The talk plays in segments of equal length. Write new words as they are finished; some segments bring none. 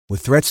With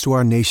threats to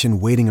our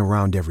nation waiting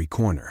around every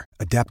corner,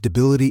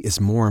 adaptability is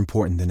more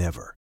important than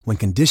ever. When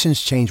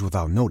conditions change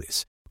without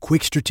notice,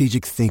 quick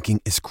strategic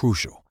thinking is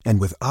crucial.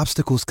 And with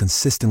obstacles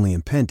consistently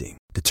impending,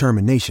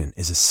 determination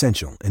is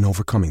essential in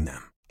overcoming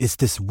them. It's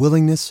this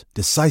willingness,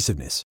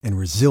 decisiveness, and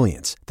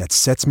resilience that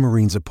sets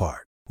Marines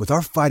apart. With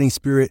our fighting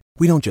spirit,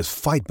 we don't just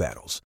fight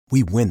battles,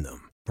 we win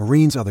them.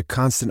 Marines are the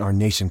constant our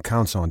nation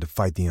counts on to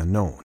fight the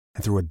unknown.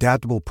 And through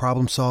adaptable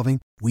problem solving,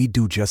 we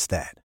do just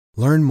that.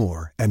 Learn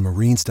more at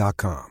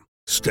marines.com.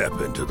 Step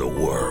into the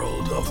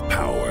world of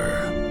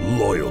power,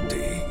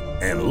 loyalty,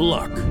 and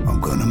luck. I'm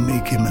gonna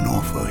make him an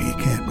offer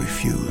he can't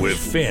refuse. With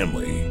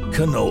family,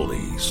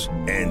 cannolis,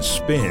 and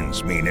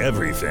spins mean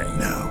everything.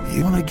 Now,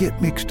 you wanna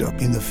get mixed up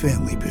in the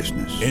family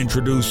business.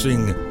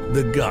 Introducing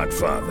The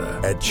Godfather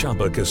at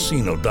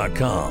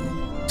ChumbaCasino.com.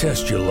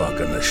 Test your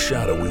luck in the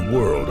shadowy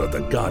world of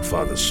The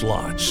Godfather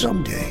slot.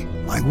 Someday,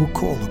 I will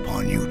call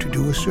upon you to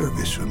do a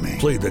service for me.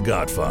 Play The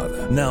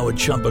Godfather now at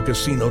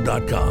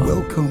ChumbaCasino.com.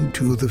 Welcome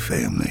to the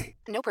family.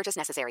 No purchase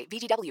necessary.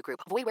 VGW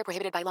Group. Void where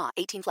prohibited by law.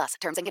 18 plus.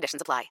 Terms and conditions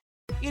apply.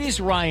 It is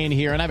Ryan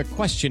here, and I have a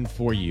question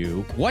for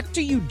you. What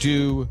do you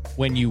do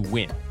when you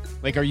win?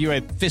 Like, are you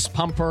a fist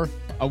pumper,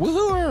 a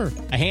woo-hooer,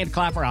 a hand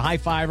clapper, a high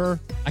fiver?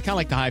 I kind of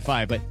like the high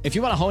five, but if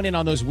you want to hone in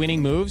on those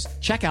winning moves,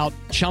 check out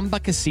Chumba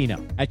Casino.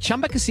 At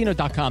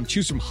ChumbaCasino.com,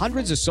 choose from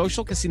hundreds of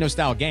social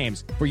casino-style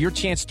games for your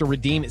chance to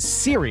redeem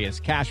serious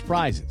cash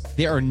prizes.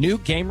 There are new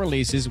game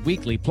releases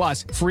weekly,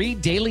 plus free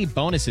daily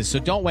bonuses, so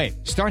don't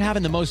wait. Start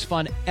having the most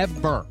fun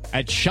ever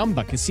at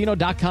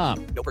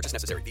ChumbaCasino.com. No purchase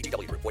necessary.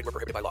 VGW Group. Void where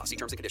prohibited by law. See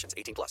terms and conditions.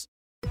 18 plus.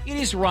 It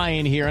is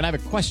Ryan here, and I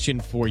have a question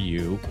for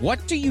you.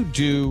 What do you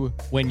do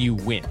when you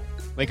win?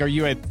 Like, are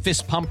you a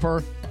fist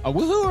pumper, a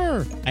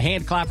woo-hooer, a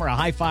hand clapper, a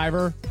high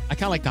fiver? I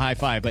kind of like the high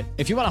five, but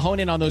if you want to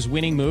hone in on those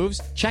winning moves,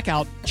 check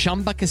out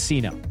Chumba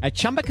Casino. At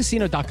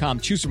ChumbaCasino.com,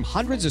 choose from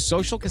hundreds of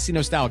social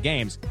casino-style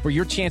games for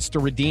your chance to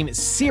redeem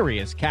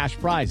serious cash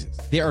prizes.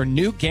 There are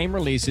new game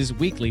releases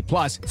weekly,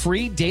 plus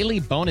free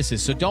daily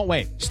bonuses, so don't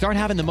wait. Start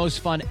having the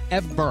most fun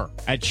ever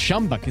at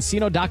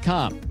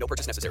ChumbaCasino.com. No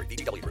purchase necessary.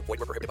 VGW Group. Void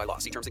where prohibited by law.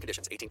 See terms and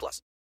conditions. 18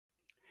 plus.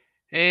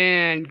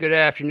 And good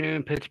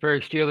afternoon,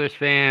 Pittsburgh Steelers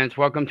fans.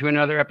 Welcome to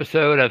another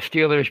episode of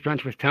Steelers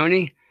Brunch with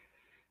Tony.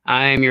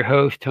 I am your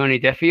host, Tony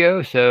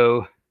Defio,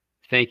 so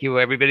thank you,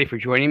 everybody, for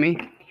joining me.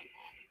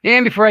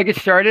 And before I get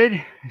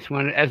started,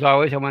 as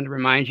always, I want to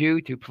remind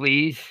you to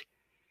please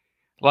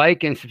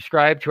like and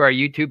subscribe to our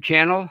YouTube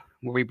channel,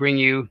 where we bring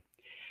you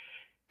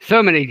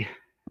so many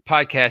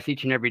podcasts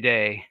each and every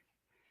day.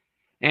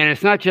 And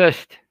it's not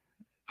just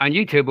on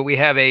YouTube, but we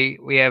have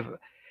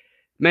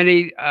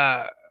many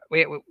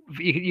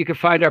you can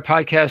find our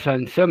podcasts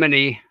on so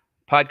many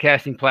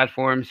podcasting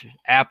platforms: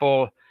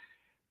 Apple,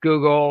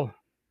 Google,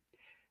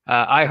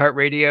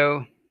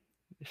 iHeartRadio.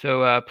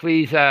 So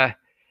please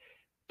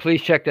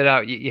check that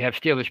out. You have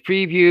Steelers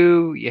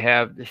Preview. You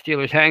have the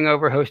Steelers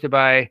Hangover, hosted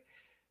by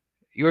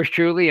yours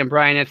truly and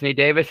Brian Anthony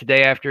Davis, the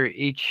day after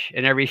each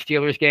and every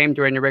Steelers game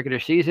during the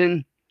regular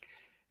season.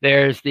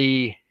 There's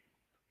the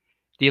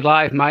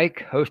Live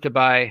Mic, hosted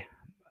by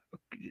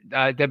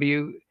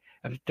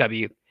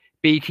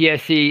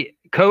BTSC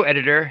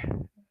co-editor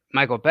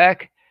Michael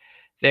Beck.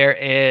 There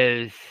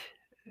is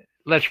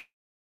Let's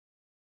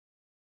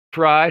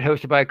Ride,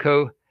 hosted by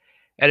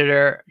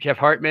co-editor Jeff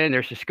Hartman.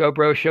 There's the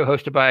Scobro Show,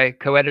 hosted by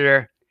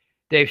co-editor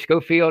Dave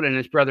Schofield and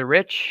his brother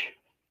Rich.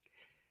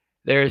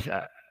 There's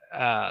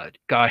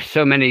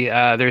so many.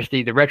 There's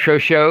the Retro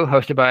Show,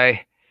 hosted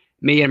by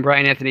me and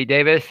Brian Anthony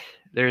Davis.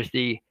 There's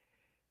the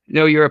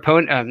Know Your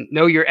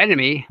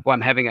Enemy. Well,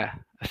 I'm having a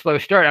slow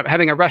start. I'm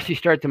having a rusty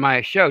start to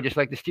my show, just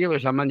like the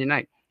Steelers on Monday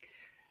night.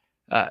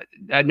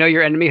 Know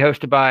Your Enemy,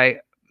 hosted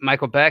by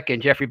Michael Beck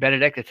and Jeffrey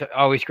Benedict. It's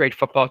always great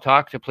football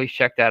talk, so please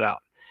check that out.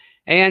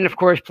 And, of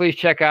course, please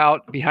check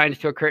out Behind the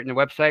Steel Curtain, the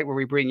website, where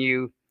we bring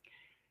you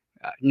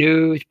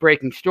news,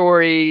 breaking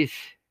stories,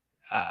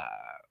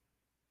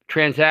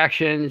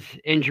 transactions,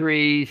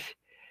 injuries,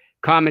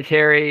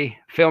 commentary,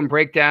 film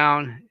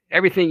breakdown,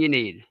 everything you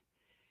need.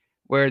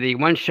 We're the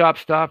one-stop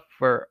shop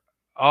for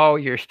all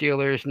your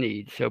Steelers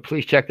needs. So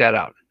please check that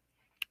out.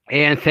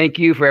 And thank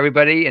you for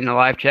everybody in the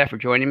live chat for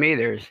joining me.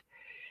 There's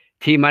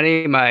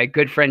T-Money, my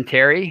good friend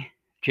Terry,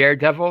 Jared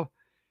Devil,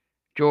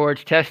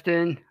 George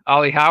Teston,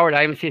 Ollie Howard.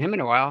 I haven't seen him in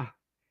a while.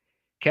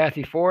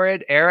 Kathy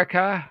Ford,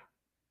 Erica.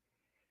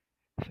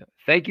 So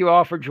thank you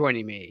all for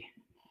joining me.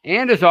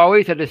 And as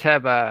always, I just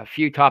have a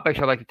few topics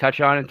I'd like to touch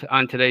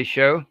on today's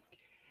show.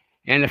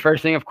 And the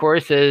first thing, of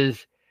course,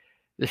 is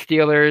the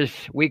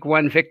Steelers' Week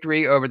 1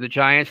 victory over the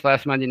Giants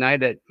last Monday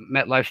night at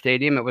MetLife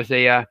Stadium. It was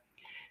it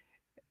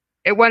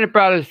went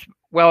about as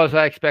well as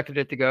I expected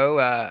it to go.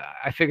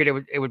 I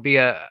figured it would be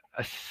a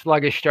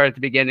sluggish start at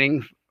the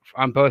beginning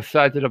on both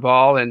sides of the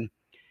ball, and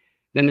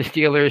then the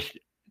Steelers'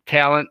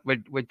 talent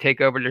would take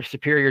over. Their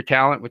superior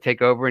talent would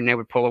take over, and they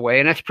would pull away,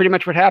 and that's pretty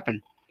much what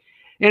happened.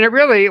 And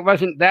it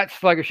wasn't that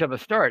sluggish of a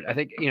start. I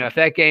think, if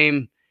that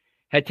game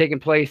had taken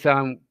place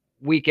on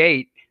Week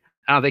 8,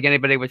 I don't think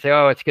anybody would say,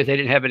 oh, it's because they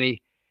didn't have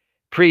any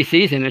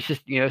preseason. It's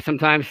just,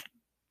 sometimes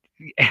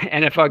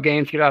NFL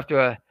games get off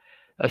to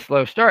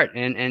slow start.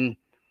 And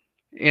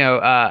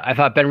I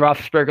thought Ben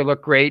Roethlisberger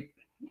looked great.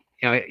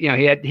 He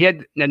had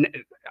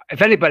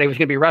if anybody was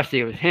going to be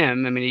rusty, it was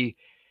him. I mean,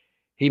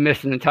 he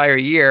missed an entire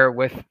year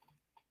with a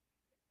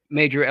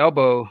major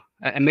elbow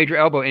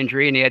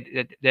injury, and he had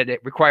that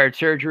it required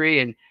surgery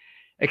and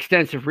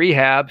extensive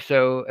rehab.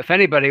 So if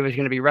anybody was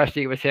going to be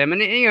rusty, it was him.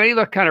 And he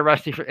looked kind of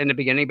rusty in the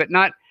beginning, but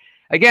not.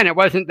 Again, it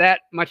wasn't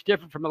that much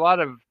different from a lot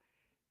of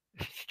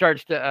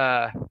starts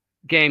to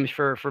games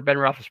for Ben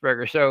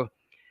Roethlisberger. So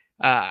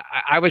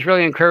I was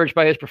really encouraged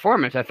by his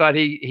performance. I thought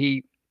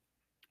he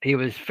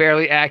was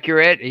fairly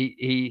accurate.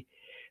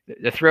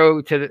 The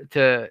throw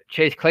to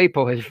Chase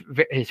Claypool,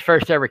 his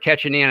first ever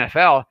catch in the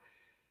NFL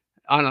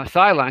on the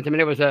sidelines. I mean,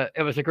 it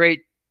was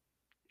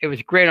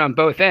great on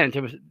both ends.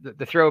 It was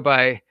the throw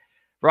by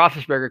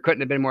Roethlisberger couldn't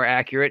have been more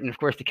accurate, and of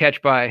course the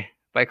catch by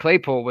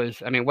Claypool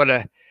was. I mean, what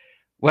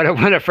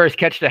a first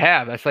catch to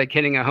have. That's like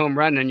hitting a home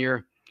run in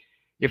your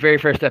very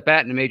first at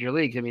bat in the major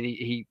leagues. I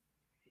mean,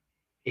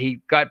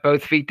 he got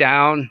both feet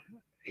down.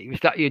 He was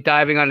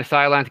diving on the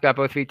sidelines, got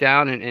both feet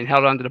down, and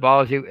held onto the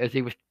ball as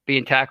he was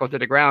being tackled to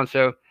the ground.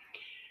 So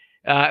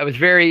it was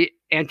very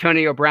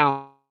Antonio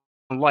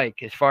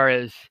Brown-like as far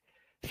as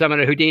some of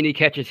the Houdini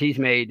catches he's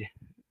made,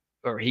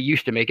 or he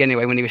used to make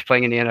anyway when he was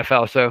playing in the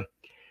NFL. So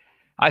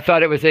I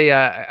thought it was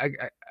a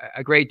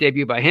great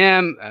debut by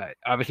him.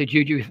 Obviously,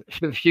 Juju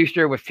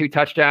Smith-Schuster with 2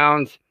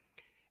 touchdowns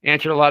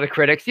answered a lot of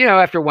critics.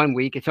 After 1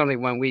 week, it's only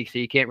 1 week, so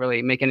you can't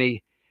really make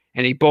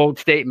any bold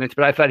statements.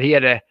 But I thought he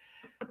had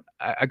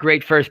a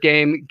great first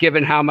game,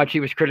 given how much he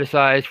was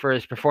criticized for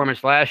his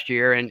performance last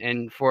year,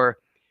 and for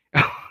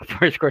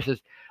of course,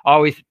 his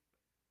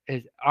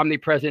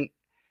omnipresent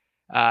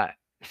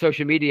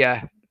social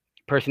media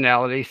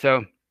personality.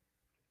 So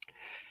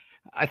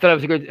I thought it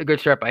was a good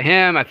start by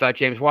him. I thought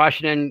James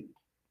Washington,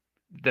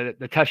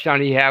 the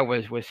touchdown he had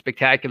was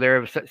spectacular.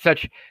 It was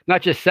such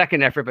not just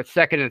second effort, but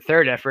second and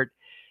third effort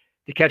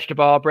to catch the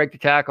ball, break the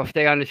tackle,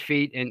 stay on his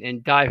feet,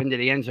 and dive into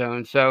the end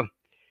zone. So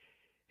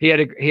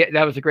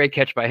that was a great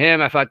catch by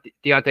him. I thought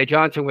Deontay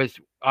Johnson was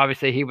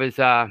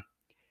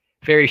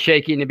very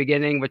shaky in the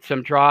beginning with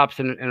some drops,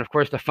 and of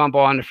course the fumble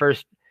on the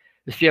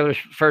Steelers'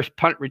 first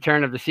punt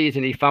return of the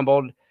season. He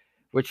fumbled,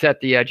 which set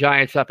the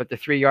Giants up at the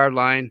 3-yard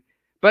line.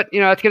 But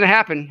it's going to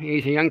happen.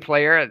 He's a young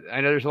player.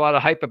 I know there's a lot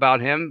of hype about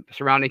him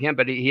surrounding him,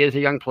 but he is a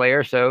young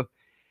player, so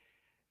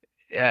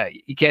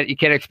you can't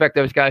expect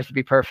those guys to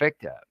be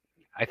perfect.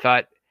 I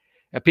thought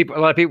a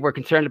lot of people were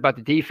concerned about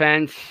the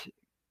defense,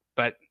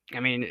 but I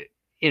mean,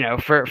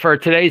 for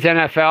today's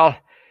NFL,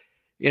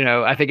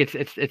 I think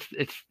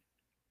it's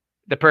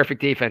the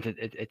perfect defense.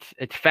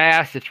 It's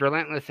fast, it's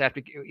relentless.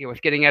 After it's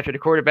getting after the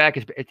quarterback,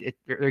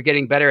 they're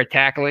getting better at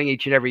tackling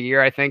each and every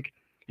year, I think.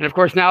 And of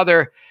course, now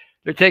they're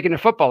taking the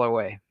football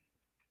away,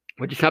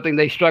 which is something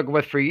they struggled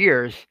with for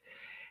years.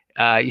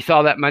 You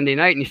saw that Monday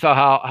night, and you saw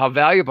how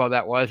valuable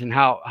that was, and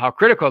how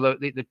critical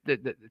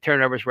the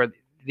turnovers were.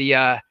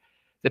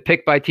 The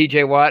pick by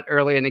T.J. Watt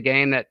early in the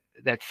game that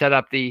set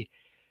up the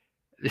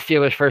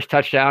Steelers' first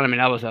touchdown. I mean,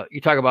 that was you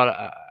talk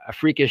about a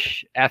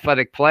freakish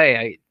athletic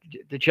play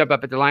to jump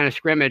up at the line of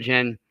scrimmage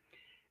and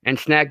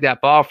snag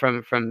that ball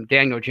from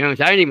Daniel Jones.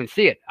 I didn't even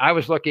see it. I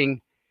was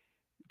looking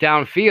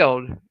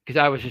downfield because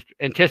I was just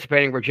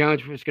anticipating where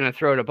Jones was going to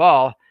throw the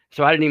ball.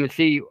 So I didn't even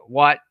see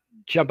Watt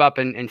jump up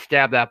and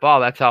stab that ball.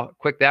 That's how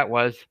quick that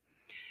was.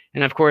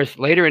 And of course,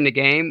 later in the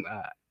game,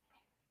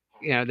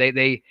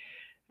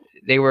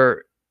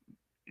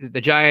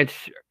 the Giants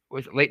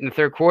was late in the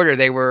third quarter.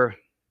 They were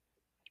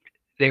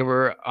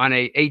on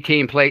a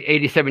 18-play,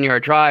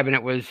 87-yard drive, and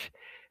it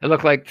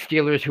looked like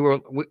Steelers, who were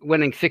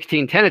winning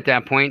 16-10 at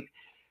that point,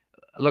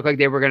 looked like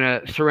they were going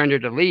to surrender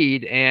the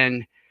lead.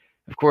 And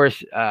of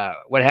course,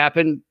 what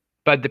happened?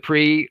 Bud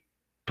Dupree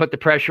put the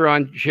pressure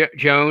on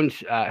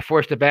Jones,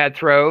 forced a bad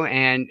throw,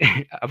 and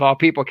of all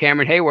people,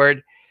 Cameron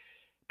Hayward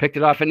picked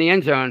it off in the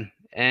end zone.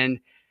 And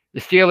the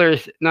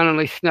Steelers not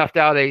only snuffed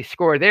out a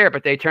score there,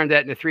 but they turned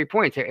that into 3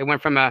 points. It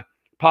went from a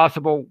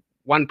possible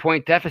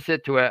 1-point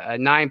deficit to a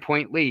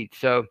 9-point lead.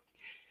 So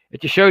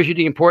it just shows you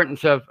the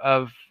importance of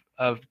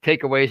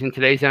takeaways in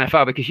today's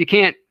NFL, because you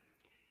can't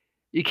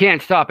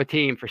stop a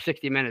team for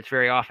 60 minutes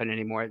very often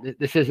anymore.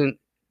 This isn't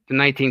the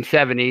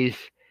 1970s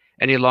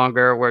any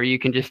longer, where you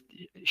can just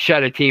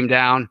shut a team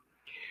down.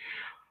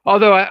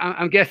 Although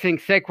I'm guessing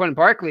Saquon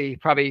Barkley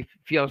probably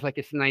feels like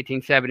it's the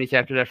 1970s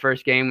after that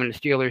first game when the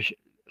Steelers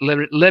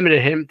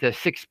limited him to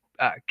 6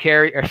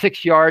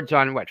 yards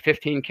on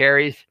 15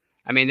 carries.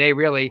 I mean, they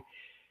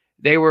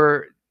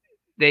were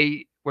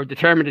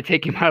determined to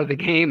take him out of the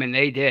game, and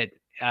they did.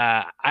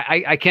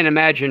 I can't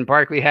imagine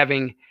Barkley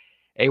having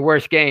a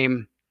worse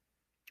game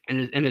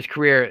in his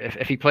career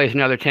if he plays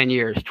another 10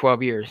 years,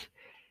 12 years.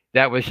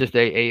 That was just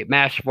a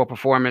masterful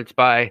performance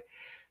by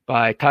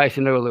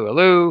Tyson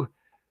Oluwalu,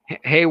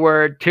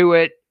 Hayward,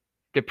 Tuitt,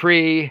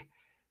 Dupree,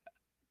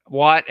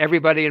 Watt,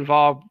 everybody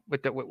involved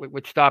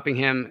with stopping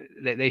him.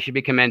 They should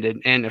be commended.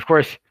 And of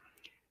course,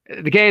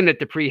 the game that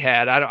Dupree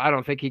had, I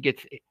don't think he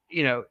gets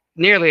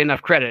nearly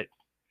enough credit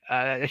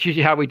That's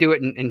usually how we do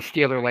it in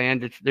Steeler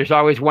land. There's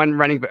always one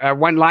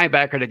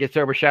linebacker that gets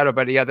overshadowed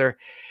by the other.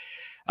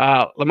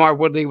 Lamar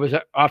Woodley was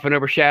often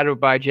overshadowed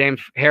by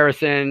James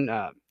Harrison.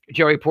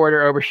 Joey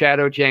Porter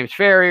overshadowed James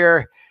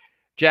Ferrier.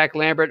 Jack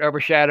Lambert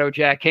overshadowed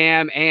Jack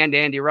Ham and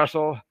Andy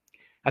Russell.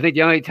 I think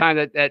the only time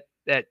that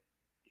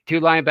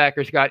two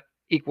linebackers got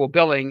equal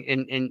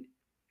billing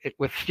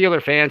with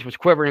Steeler fans was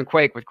Quiver and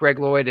Quake with Greg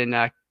Lloyd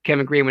and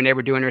Kevin Green when they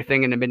were doing their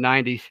thing in the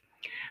mid-'90s.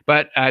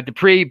 But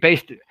Dupree,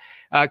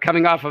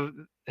 coming off of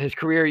his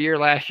career year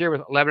last year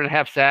with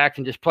 11.5 sacks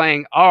and just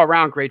playing all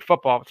around great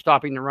football,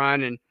 stopping the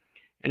run and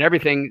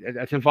everything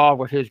that's involved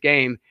with his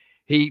game,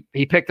 he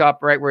picked up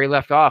right where he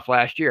left off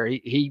last year.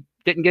 He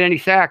didn't get any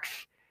sacks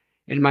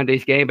in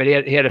Monday's game, but he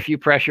had a few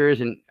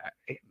pressures and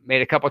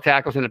made a couple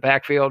tackles in the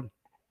backfield.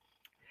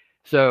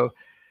 So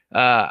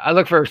I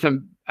look for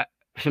some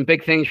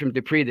big things from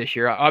Dupree this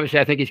year. Obviously,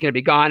 I think he's going to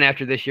be gone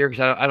after this year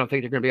because I don't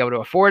think they're going to be able to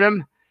afford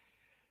him,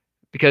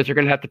 because they're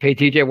going to have to pay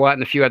TJ Watt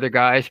and a few other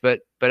guys. But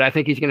I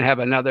think he's going to have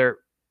another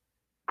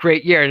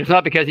great year. And it's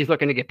not because he's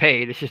looking to get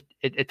paid. It's just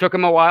it took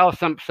him a while.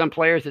 Some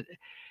players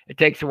it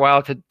takes a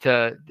while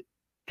to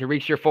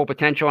reach their full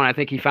potential, and I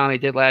think he finally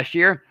did last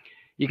year.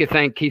 You could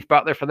thank Keith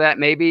Butler for that.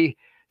 Maybe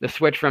the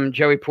switch from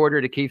Joey Porter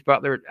to Keith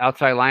Butler,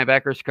 outside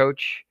linebackers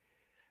coach.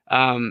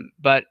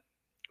 But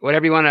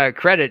whatever you want to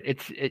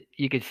credit,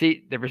 you can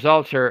see the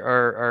results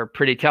are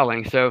pretty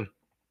telling. So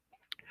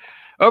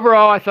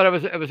overall, I thought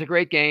it was a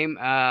great game.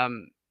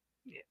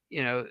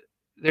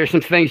 There's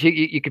some things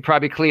you could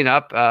probably clean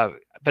up.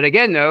 But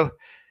again, though,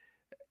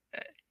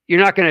 you're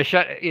not going to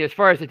shut, as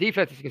far as the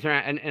defense is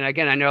concerned. And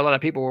again, I know a lot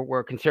of people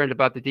were concerned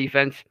about the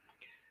defense,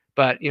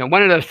 but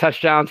one of those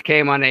touchdowns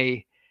came on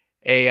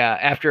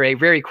after a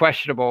very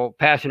questionable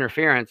pass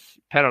interference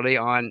penalty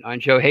on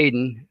Joe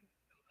Hayden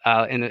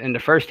in the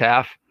first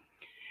half.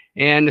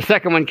 And the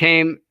second one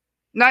came,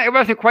 it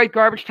wasn't quite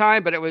garbage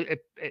time, but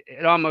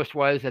it almost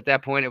was at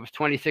that point. It was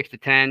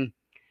 26-10,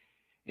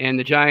 and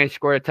the Giants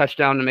scored a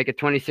touchdown to make it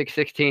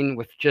 26-16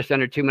 with just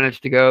under 2 minutes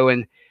to go,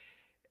 and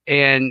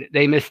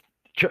they missed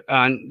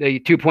on the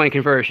 2-point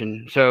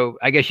conversion. So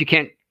I guess you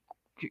can't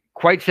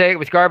quite say it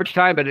was garbage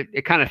time, but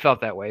it kind of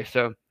felt that way.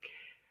 So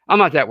I'm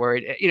not that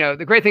worried.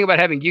 The great thing about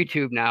having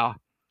YouTube now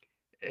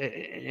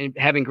and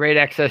having great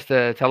access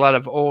to a lot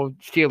of old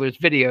Steelers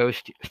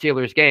videos,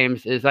 Steelers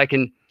games, is I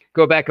can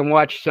go back and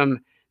watch some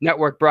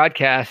network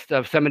broadcasts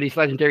of some of these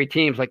legendary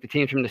teams, like the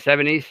teams from the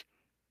 70s.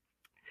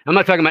 I'm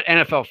not talking about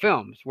NFL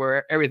films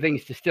where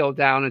everything's distilled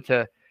down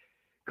into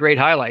great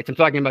highlights. I'm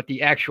talking about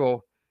the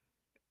actual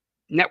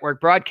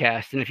network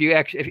broadcast. And if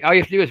all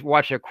you have to do is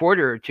watch a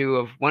quarter or two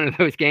of one of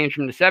those games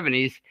from the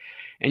 70s,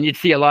 and you'd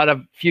see a lot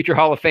of future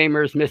Hall of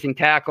Famers missing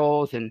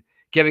tackles and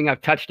giving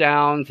up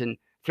touchdowns and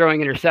throwing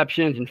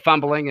interceptions and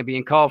fumbling and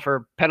being called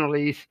for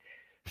penalties.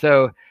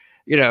 So,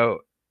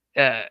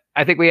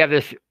 I think we have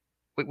this.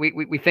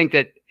 We think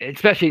that,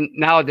 especially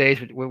nowadays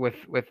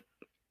with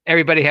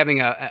everybody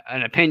having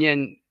an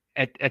opinion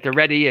at the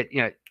ready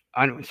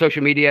on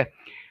social media,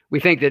 we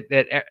think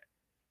that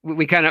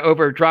we kind of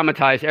over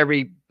dramatize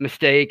every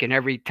mistake and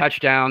every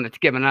touchdown that's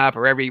given up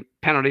or every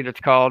penalty that's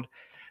called.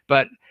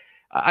 But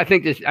I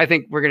think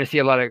we're going to see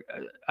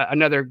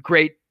another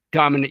great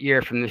dominant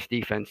year from this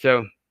defense.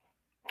 So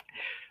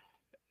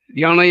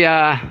the only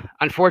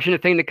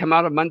unfortunate thing to come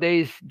out of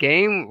Monday's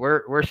game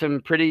were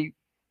some pretty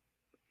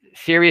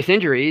serious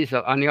injuries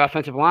on the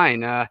offensive line.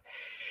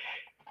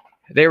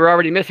 They were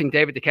already missing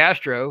David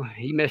DeCastro.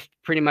 He missed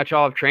pretty much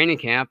all of training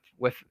camp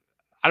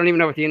I don't even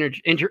know what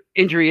the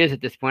injury is at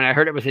this point. I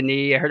heard it was a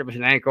knee. I heard it was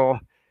an ankle,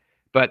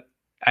 but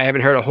I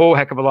haven't heard a whole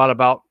heck of a lot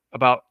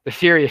about the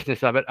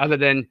seriousness of it, other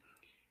than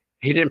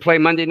he didn't play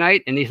Monday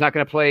night and he's not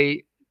going to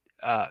play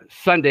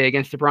Sunday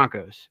against the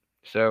Broncos.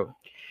 So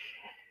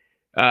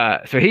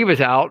he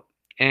was out,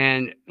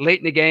 and late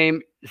in the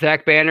game,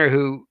 Zach Banner,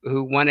 who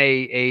won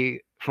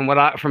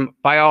from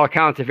by all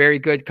accounts, a very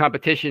good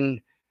competition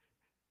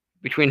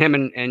between him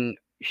and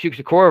Shooks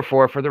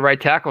Okorafor for the right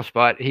tackle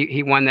spot.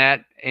 He won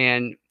that,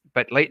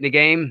 but late in the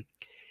game,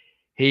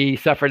 he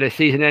suffered a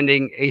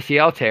season-ending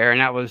ACL tear, and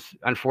that was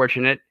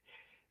unfortunate.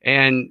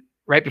 And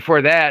right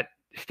before that,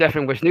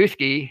 Stefan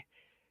Wisniewski,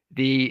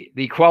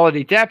 the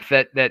quality depth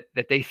that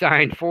they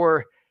signed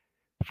for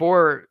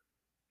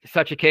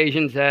such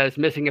occasions as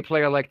missing a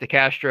player like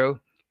DeCastro,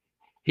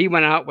 he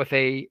went out with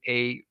a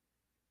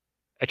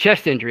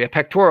chest injury, a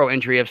pectoral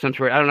injury of some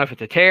sort. I don't know if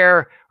it's a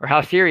tear or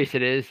how serious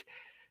it is.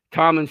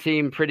 Tomlin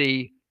seemed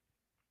pretty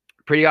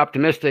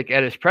optimistic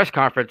at his press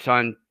conference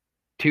on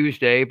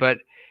Tuesday, but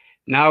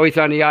now he's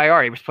on the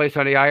IR. He was placed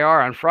on the IR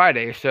on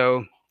Friday.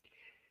 So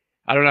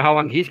I don't know how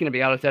long he's going to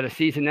be out. Is that a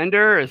season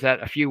ender? Is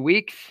that a few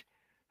weeks?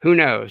 Who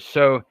knows?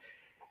 So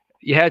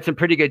you had some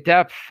pretty good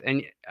depth,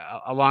 and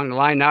along the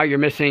line now you're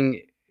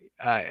missing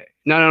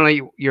not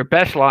only your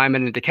best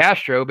lineman in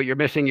DeCastro, but you're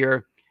missing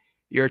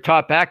your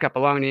top backup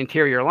along the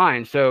interior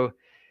line. So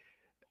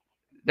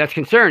that's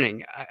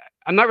concerning.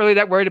 I'm not really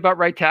that worried about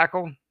right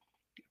tackle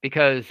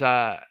because,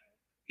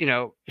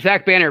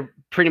 Zach Banner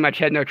pretty much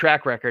had no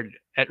track record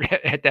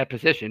at that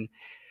position.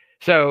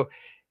 So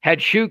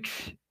had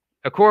Shooks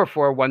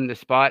Okorafor won the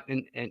spot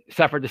and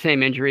suffered the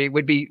same injury,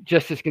 would be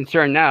just as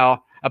concerned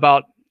now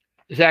about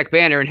Zach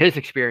Banner and his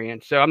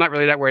experience. So I'm not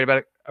really that worried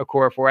about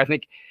Okorafor. I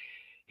think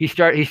he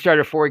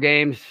started 4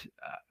 games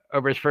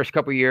over his first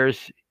couple of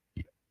years,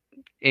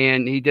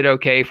 and he did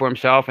okay for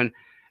himself. And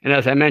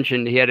as I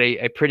mentioned, he had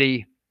a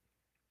pretty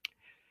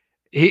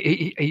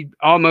he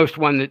almost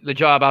won the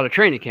job out of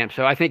training camp.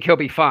 So I think he'll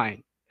be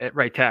fine at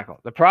right tackle.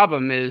 The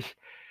problem is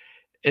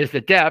the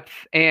depth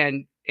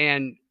and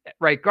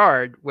right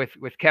guard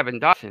with Kevin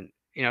Dotson.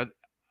 You know,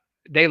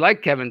 they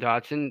like Kevin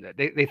Dotson.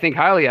 They think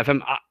highly of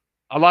him.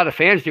 A lot of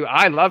fans do.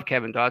 I love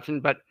Kevin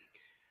Dotson,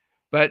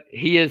 but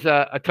he is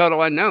a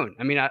total unknown.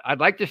 I mean, I'd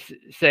like to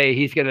say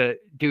he's going to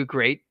do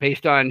great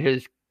based on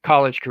his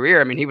college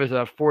career. I mean, he was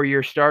a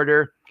 4-year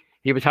starter.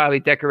 He was highly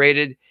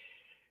decorated.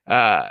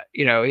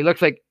 You know, he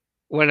looks like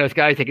one of those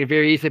guys that could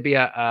very easily be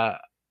a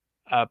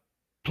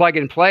plug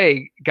and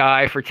play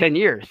guy for 10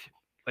 years,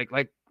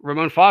 like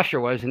Ramon Foster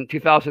was in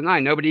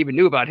 2009. Nobody even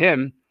knew about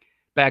him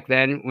back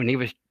then when he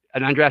was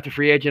an undrafted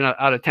free agent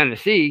out of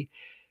Tennessee.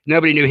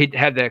 Nobody knew he'd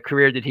had the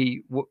career that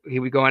he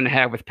would go on to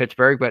have with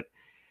Pittsburgh, but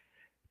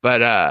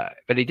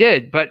he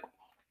did. But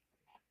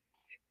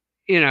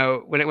you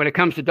know, when it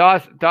comes to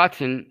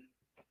Dotson,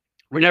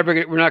 we're not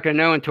going to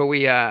know until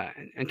we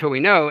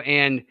know,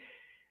 and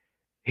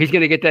he's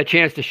going to get that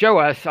chance to show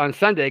us on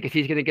Sunday because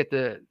he's going to get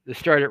the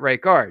start at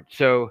right guard.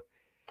 So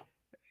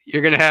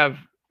you're going to have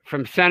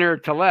from center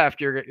to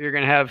left. You're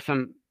going to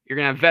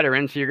have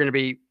veterans. So you're going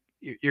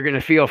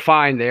to feel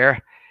fine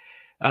there.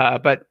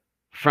 But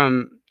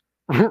from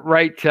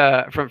right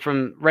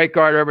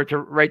guard over to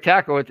right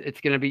tackle,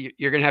 it's going to be,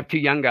 you're going to have 2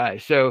 young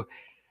guys. So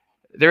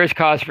there is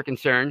cause for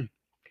concern.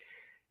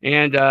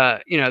 And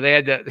you know,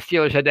 the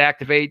Steelers had to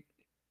activate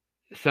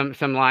some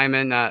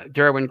linemen,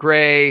 Derwin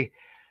Gray.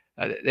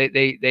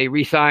 They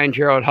re-signed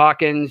Gerald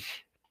Hawkins.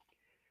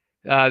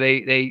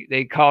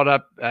 They called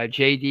up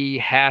J.D.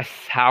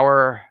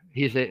 Hauer.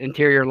 He's an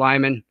interior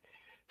lineman.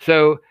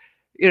 So,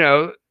 you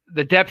know,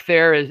 the depth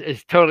there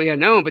is totally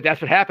unknown, but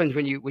that's what happens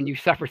when you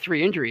suffer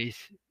 3 injuries,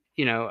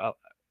 you know,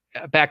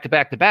 back to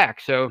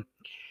back. So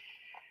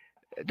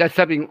that's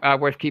something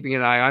worth keeping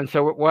an eye on.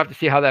 So we'll have to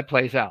see how that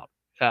plays out.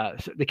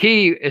 So the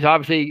key is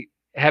obviously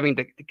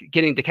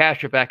getting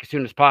DeCastro back as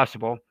soon as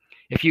possible.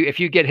 If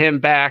you get him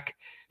back,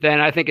 then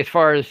I think as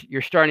far as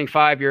your starting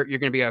 5, you're going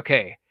to be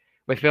okay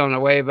with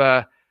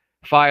Villanueva,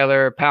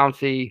 Filer,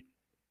 Pouncey,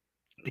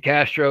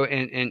 DeCastro,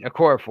 and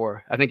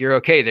Okorafor. I think you're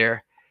okay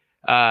there.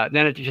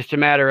 Then it's just a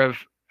matter of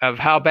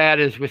how bad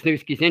is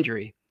Wisniewski's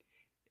injury.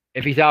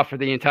 If he's out for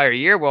the entire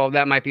year, well,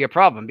 that might be a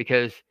problem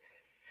because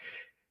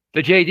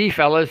the JD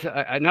fella's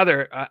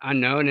another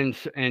unknown,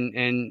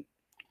 and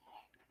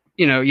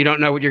you know, you don't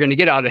know what you're going to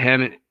get out of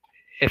him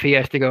if he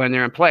has to go in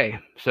there and play.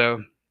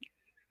 So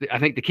I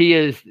think the key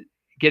is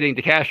getting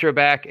DeCastro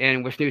back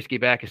and Wisniewski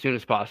back as soon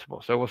as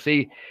possible. So we'll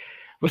see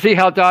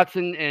how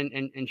Dotson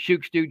and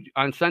Shooks do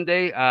on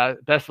Sunday.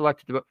 Best of luck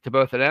to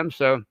both of them.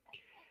 So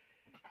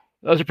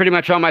those are pretty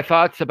much all my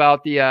thoughts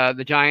about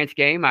the Giants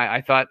game.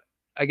 I thought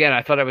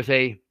it was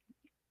a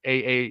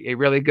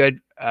really good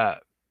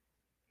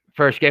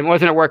first game. It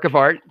wasn't a work of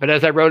art, but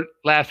as I wrote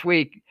last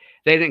week,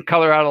 they didn't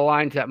color out the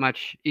lines that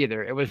much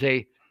either. It was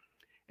a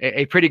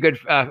pretty good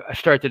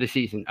start to the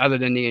season, other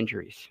than the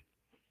injuries.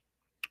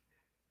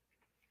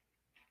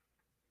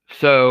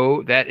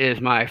 So that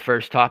is my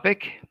first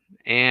topic.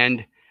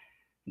 And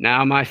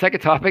now my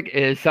second topic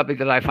is something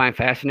that I find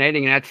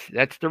fascinating, and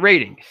that's the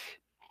ratings.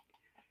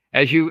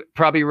 As you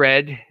probably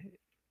read,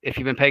 if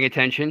you've been paying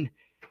attention,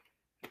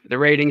 the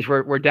ratings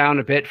were down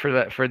a bit for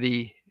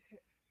the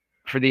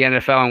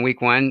NFL in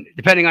week 1.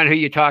 Depending on who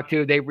you talk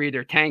to, they were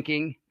either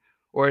tanking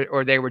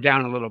or they were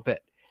down a little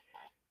bit,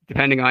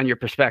 depending on your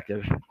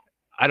perspective.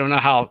 I don't know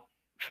how.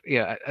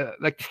 Yeah,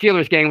 like the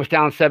Steelers game was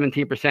down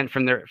 17%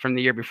 from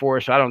the year before,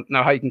 so I don't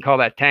know how you can call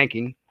that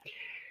tanking.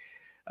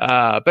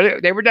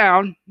 But they were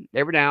down.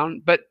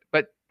 But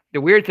the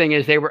weird thing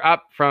is they were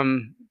up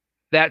from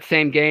that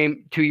same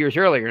game 2 years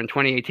earlier in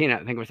 2018. I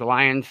think it was the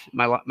Lions.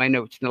 My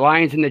notes: the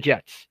Lions and the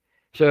Jets.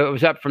 So it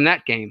was up from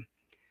that game.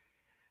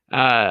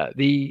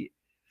 The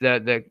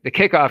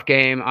kickoff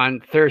game on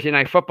Thursday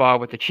Night Football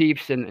with the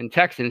Chiefs and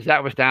Texans,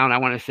 that was down. I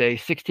want to say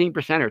 16%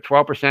 or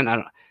 12%. I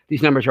don't.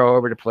 These numbers are all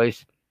over the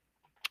place.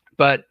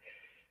 But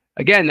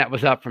again, that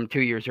was up from 2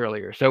 years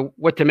earlier. So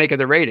what to make of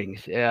the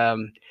ratings?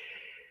 The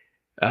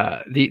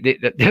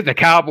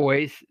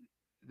Cowboys,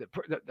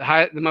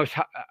 the most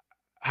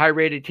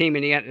high-rated team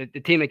in the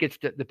team that gets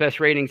the best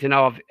ratings in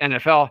all of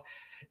NFL,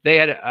 they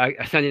had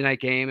a Sunday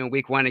night game in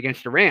week 1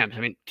 against the Rams.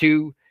 I mean,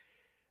 two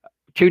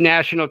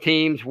national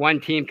teams, one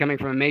team coming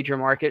from a major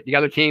market. The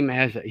other team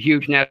has a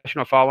huge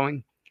national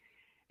following,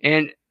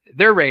 and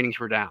their ratings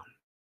were down.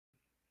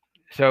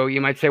 So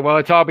you might say, well,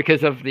 it's all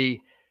because of the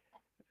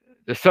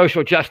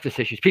social justice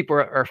issues. People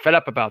are fed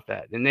up about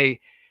that, and they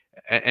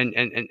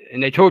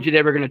told you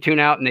they were going to tune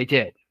out, and they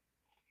did.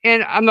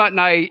 And I'm not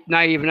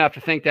naive enough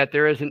to think that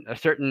there isn't a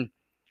certain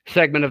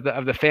segment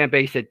of the fan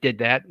base that did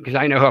that, because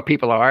I know how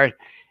people are,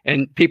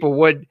 and people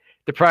would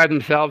deprive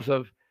themselves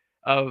of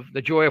of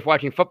the joy of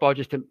watching football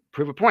just to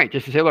prove a point,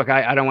 just to say, look,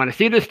 I don't want to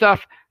see this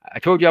stuff. I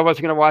told you I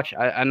wasn't going to watch.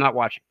 I'm not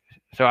watching.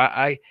 So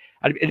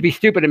it'd be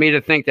stupid of me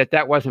to think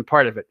that wasn't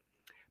part of it.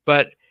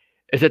 But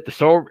is it the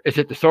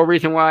sole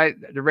reason why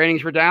the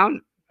ratings were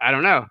down? I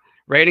don't know.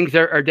 Ratings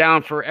are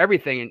down for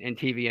everything in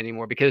TV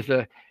anymore, because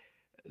the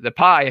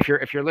pie, if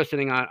you're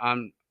listening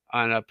on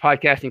a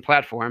podcasting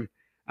platform,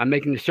 I'm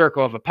making the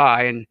circle of a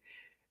pie, and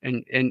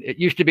it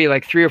used to be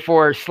like 3 or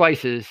 4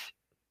 slices,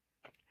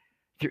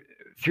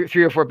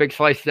 3 or 4 big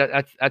slices.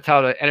 That's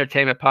how the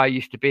entertainment pie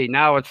used to be.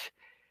 Now it's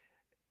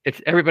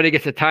everybody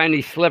gets a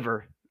tiny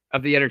sliver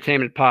of the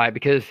entertainment pie,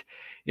 because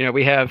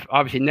we have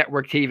obviously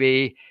network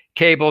TV,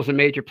 cable's a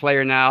major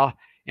player now,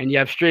 and you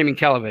have streaming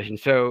television.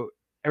 So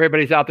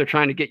everybody's out there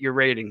trying to get your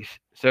ratings.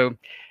 So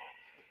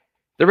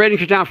the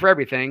ratings are down for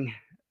everything.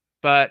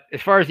 But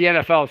as far as the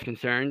NFL is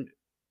concerned,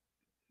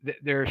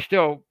 they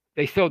still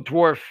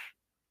dwarf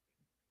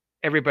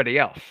everybody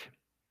else.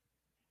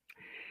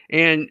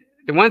 And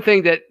the one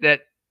thing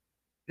that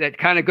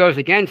kind of goes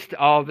against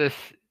all the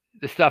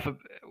stuff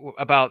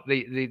about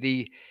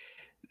the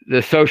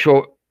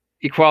social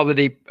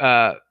equality,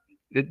 the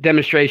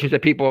demonstrations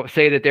that people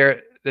say that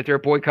they're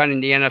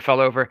boycotting the NFL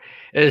over,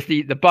 is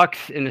the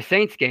Bucks and the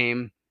Saints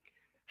game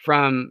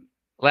from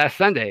last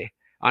Sunday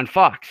on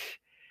Fox.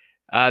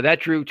 That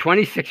drew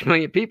 26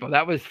 million people.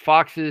 That was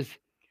Fox's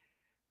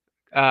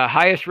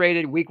highest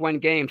rated week 1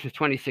 game since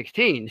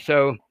 2016.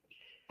 So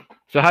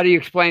how do you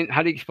explain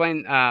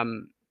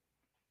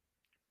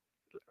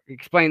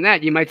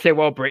that? You might say,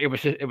 well, it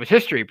was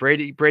history.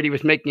 Brady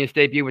was making his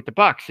debut with the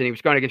Bucks, and he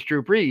was going against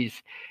Drew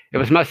Brees. It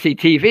was must-see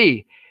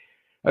TV.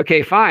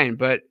 Okay, fine.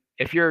 But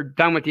if you're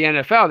done with the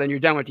NFL, then you're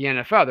done with the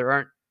NFL.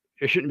 There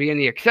shouldn't be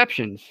any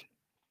exceptions.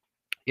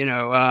 It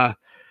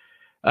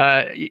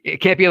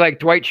can't be like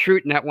Dwight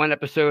Schrute in that one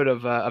episode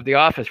of The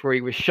Office where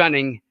he was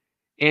shunning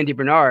Andy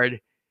Bernard,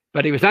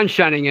 but he was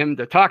unshunning him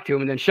to talk to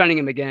him and then shunning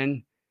him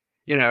again.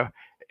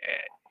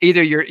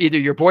 Either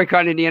you're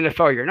boycotting the NFL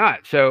or you're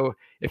not. So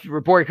if you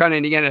were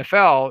boycotting the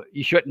NFL,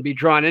 you shouldn't be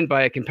drawn in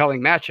by a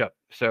compelling matchup.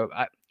 So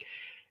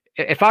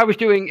if I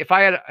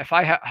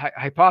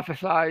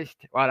hypothesized,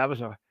 wow, that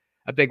was a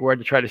big word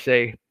to try to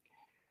say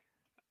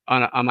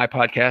on my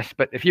podcast.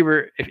 But if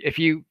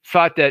you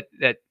thought that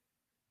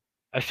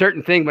a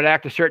certain thing would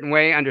act a certain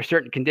way under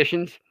certain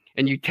conditions,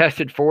 and you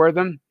tested 4 of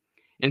them,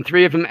 and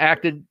 3 of them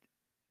acted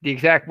the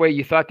exact way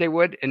you thought they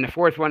would, and the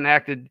 4th one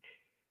acted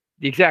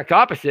the exact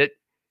opposite,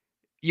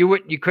 you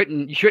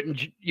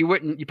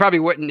probably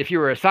wouldn't, if you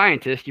were a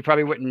scientist, you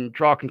probably wouldn't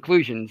draw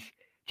conclusions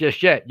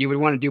just yet. You would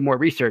want to do more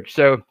research.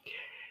 So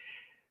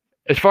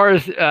as far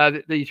as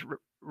these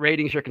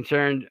ratings are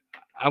concerned,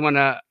 I'm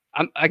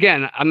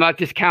not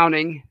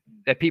discounting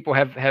that people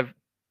have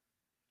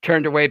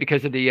turned away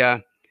because of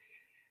the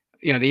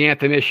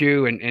anthem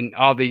issue and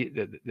all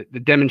the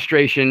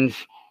demonstrations,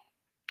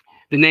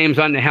 the names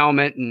on the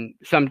helmet, and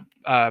some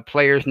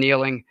players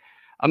kneeling.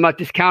 I'm not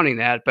discounting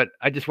that, but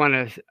I just want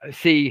to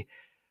see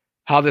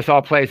how this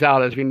all plays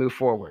out as we move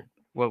forward.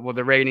 Will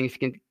the ratings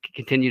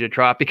continue to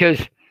drop? Because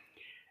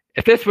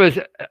if this was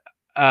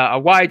a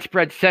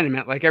widespread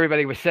sentiment, like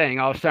everybody was saying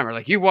all summer,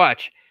 like, you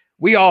watch,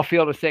 we all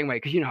feel the same way,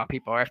 because you know how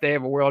people are. If they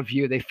have a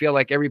worldview, they feel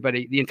like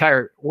the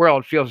entire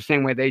world feels the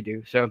same way they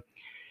do. So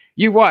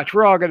you watch,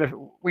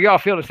 we all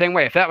feel the same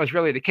way. If that was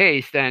really the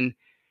case, then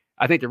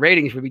I think the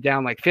ratings would be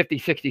down like 50,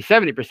 60,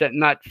 70%,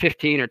 not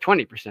 15 or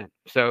 20%.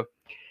 So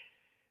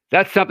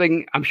that's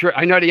something I'm sure,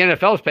 I know the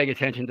NFL is paying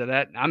attention to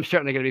that. I'm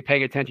certainly going to be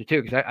paying attention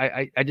too, because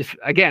I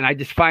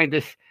just find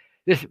this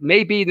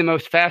may be the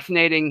most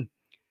fascinating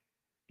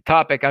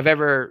topic I've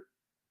ever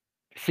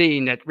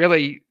seen that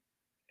really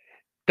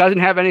doesn't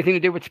have anything to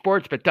do with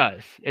sports, but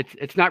does.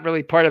 It's not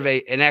really part of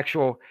the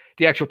actual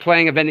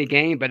playing of any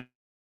game, but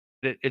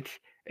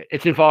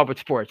it's involved with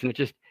sports, and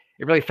it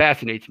really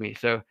fascinates me.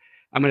 So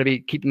I'm going to be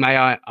keeping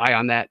my eye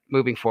on that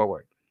moving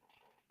forward.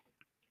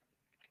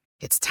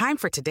 It's time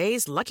for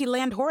today's Lucky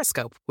Land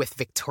horoscope with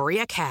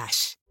Victoria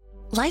Cash.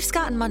 Life's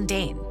gotten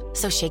mundane,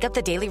 so shake up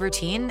the daily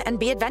routine and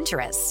be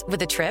adventurous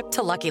with a trip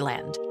to Lucky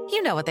Land.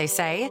 You know what they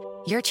say,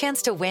 your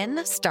chance to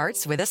win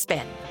starts with a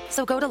spin.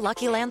 So go to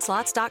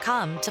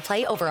LuckyLandSlots.com to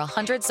play over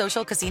 100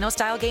 social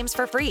casino-style games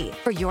for free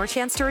for your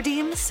chance to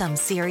redeem some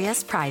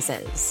serious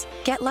prizes.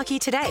 Get lucky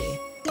today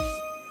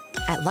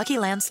at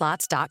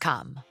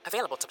LuckyLandSlots.com.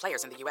 Available to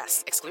players in the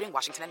U.S., excluding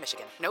Washington and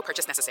Michigan. No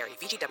purchase necessary.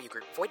 VGW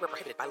Group. Void where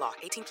prohibited by law.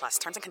 18+.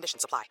 Terms and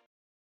conditions apply.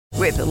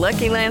 With the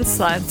Lucky Land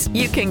Slots,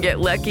 you can get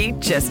lucky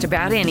just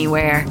about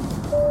anywhere.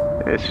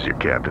 This is your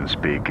captain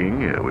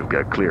speaking. We've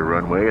got clear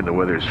runway and the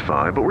weather's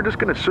fine, but we're just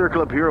going to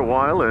circle up here a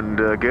while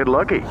and get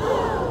lucky.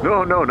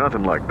 No,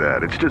 nothing like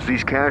that. It's just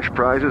these cash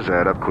prizes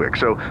add up quick.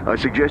 So I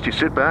suggest you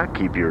sit back,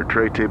 keep your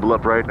tray table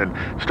upright, and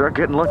start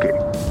getting lucky.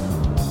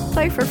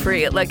 Play for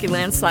free at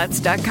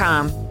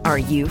LuckyLandSlots.com. Are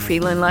you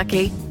feeling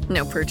lucky?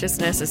 No purchase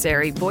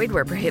necessary. Void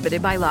where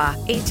prohibited by law.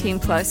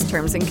 18+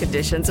 terms and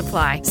conditions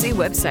apply. See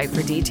website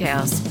for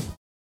details.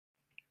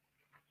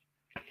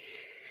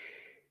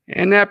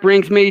 And that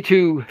brings me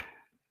to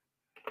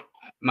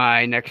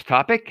my next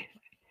topic.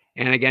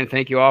 And again,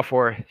 thank you all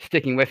for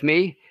sticking with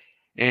me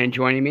and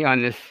joining me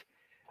on this.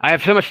 I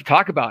have so much to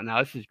talk about now.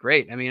 This is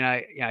great. I mean,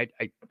 I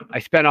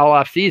spent all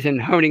off season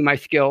honing my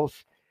skills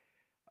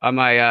on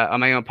my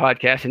own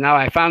podcast, and now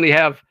I finally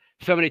have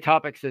so many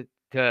topics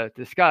to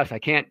discuss. I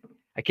can't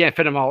fit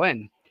them all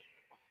in.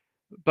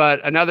 But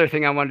another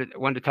thing I wanted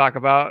to talk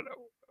about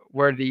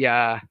were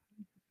the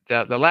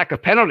lack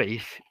of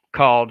penalties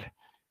called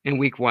in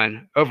Week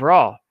 1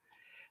 overall.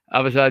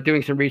 I was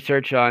doing some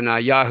research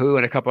on Yahoo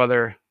and a couple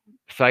other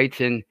sites,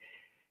 and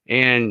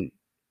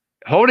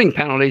holding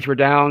penalties were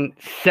down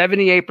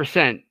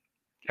 78%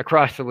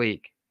 across the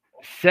league,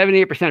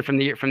 78%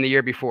 from the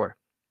year before.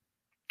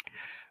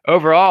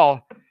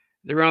 Overall,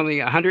 there were only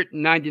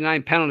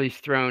 199 penalties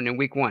thrown in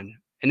Week 1,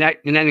 and that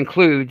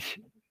includes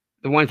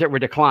the ones that were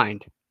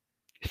declined.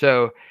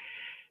 So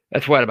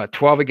that's about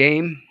 12 a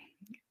game,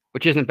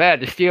 which isn't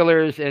bad. The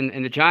Steelers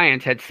and the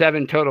Giants had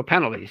 7 total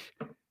penalties.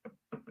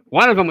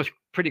 One of them was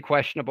pretty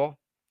questionable,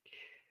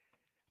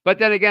 but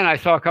then again, I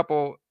saw a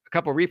couple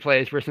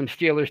replays where some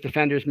Steelers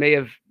defenders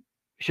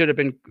should have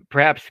been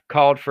perhaps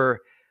called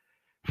for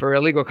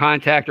illegal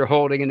contact or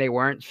holding, and they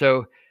weren't.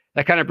 So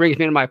that kind of brings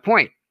me to my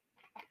point,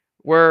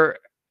 where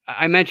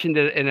I mentioned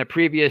it in a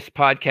previous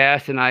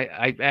podcast, and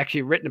I've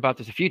actually written about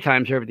this a few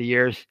times over the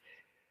years.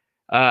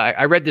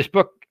 I read this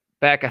book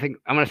back, I think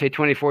I want to say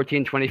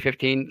 2014,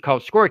 2015,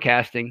 called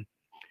Scorecasting,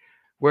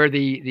 where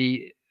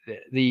the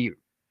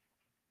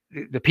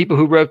people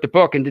who wrote the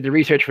book and did the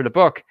research for the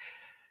book,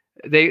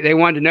 they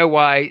wanted to know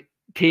why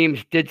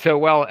teams did so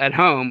well at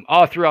home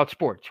all throughout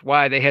sports,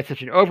 why they had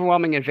such an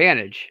overwhelming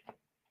advantage.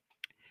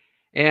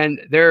 And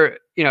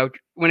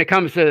when it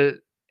comes to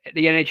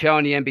the NHL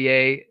and the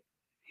NBA,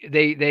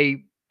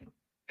 they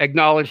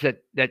acknowledge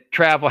that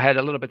travel had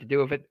a little bit to do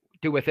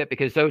with it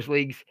because those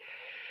leagues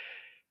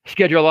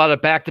schedule a lot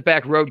of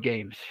back-to-back road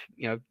games.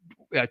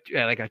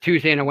 Like a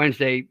Tuesday and a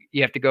Wednesday,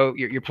 you have to go.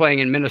 You're playing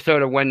in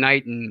Minnesota one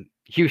night and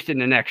Houston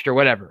the next, or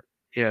whatever.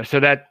 So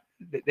that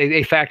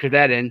they factor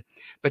that in.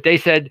 But they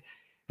said,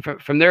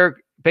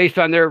 based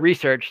on their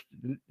research,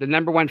 the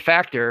number one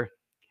factor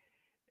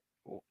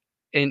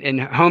in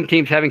home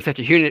teams having such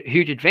a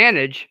huge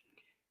advantage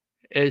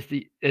is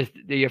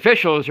the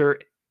officials are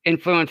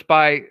influenced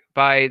by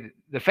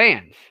the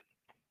fans.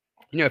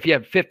 If you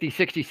have 50,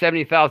 60,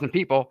 70,000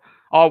 people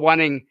all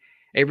wanting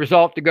a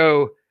result to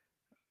go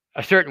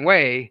a certain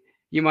way,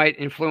 you might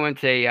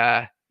influence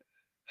an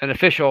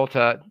official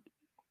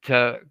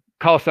to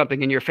call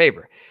something in your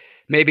favor.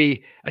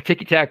 Maybe a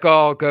ticky-tack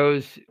call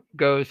goes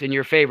in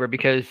your favor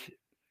because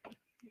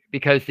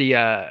it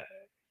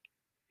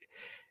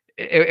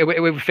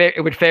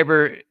would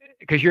favor,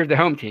 because you're the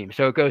home team,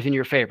 so it goes in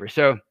your favor.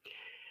 So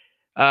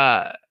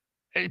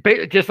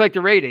just like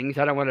the ratings,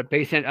 I don't want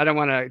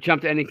to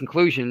jump to any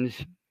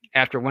conclusions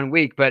after 1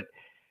 week, but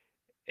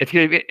it's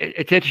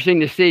interesting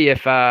to see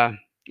if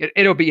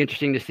it'll be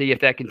interesting to see if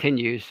that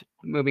continues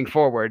moving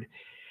forward,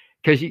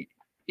 because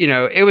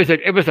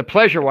it was a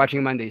pleasure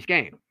watching Monday's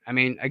game. I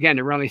mean, again,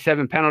 there were only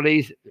 7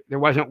 penalties. There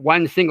wasn't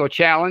one single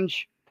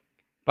challenge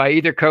by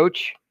either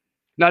coach.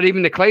 Not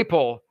even the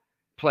Claypool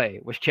play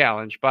was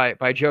challenged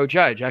by Joe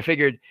Judge. I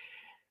figured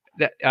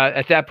that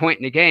at that point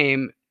in the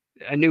game,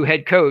 a new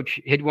head coach,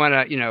 he'd want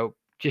to,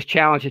 just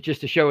challenge it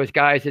just to show his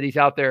guys that he's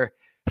out there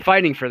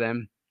fighting for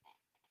them.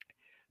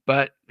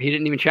 But he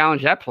didn't even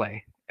challenge that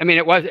play. I mean,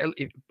 it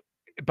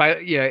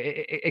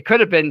could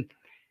have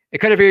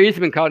very easily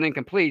been called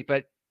incomplete,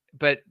 but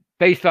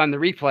based on the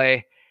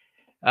replay,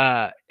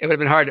 it would have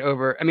been hard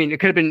to it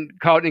could have been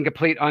called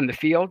incomplete on the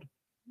field,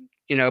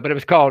 but it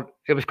was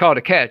called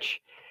a catch.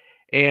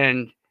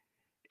 And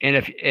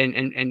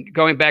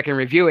going back and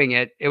reviewing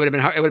it, it would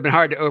have been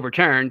hard to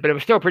overturn, but it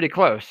was still pretty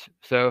close.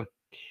 So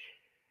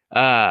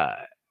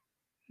that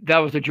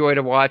was a joy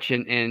to watch,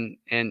 and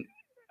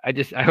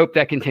I hope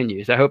that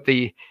continues. I hope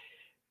the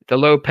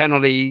low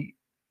penalty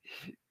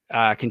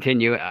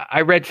continue.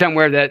 I read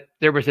somewhere that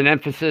there was an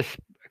emphasis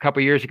a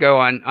couple years ago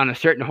on a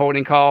certain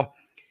holding call,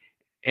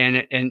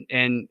 and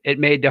it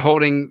made the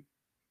holding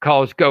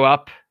calls go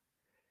up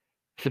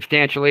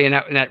substantially, and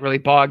that really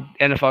bogged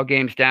NFL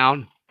games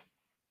down.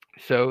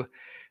 So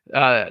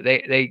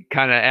they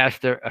kind of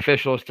asked the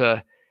officials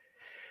to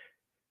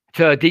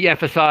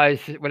de-emphasize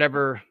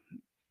whatever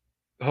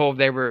hold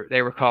they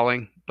were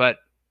calling, but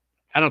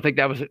I don't think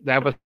that was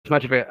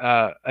much of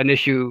an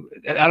issue.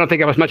 I don't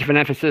think that was much of an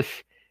emphasis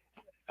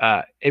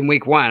in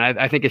Week 1.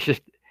 I think it's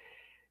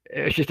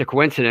just a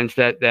coincidence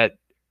that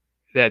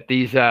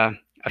these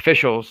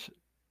officials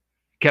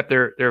kept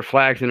their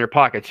flags in their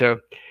pockets. So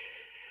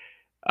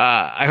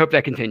I hope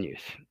that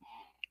continues.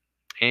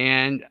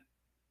 And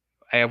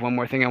I have one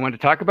more thing I want to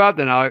talk about.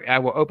 Then I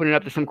will open it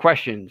up to some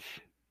questions.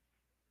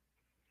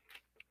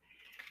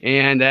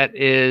 And that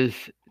is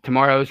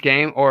tomorrow's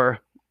game, or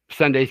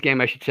Sunday's game,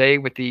 I should say,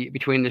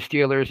 between the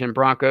Steelers and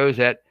Broncos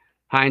at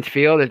Heinz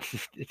Field. It's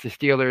the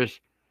Steelers'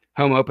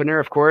 home opener,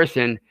 of course,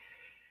 and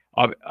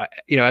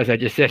as I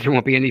just said, there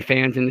won't be any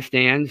fans in the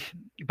stands.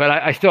 But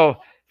I still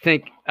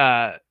think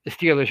the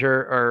Steelers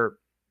are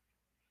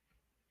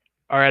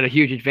at a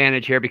huge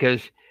advantage here,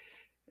 because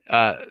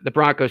the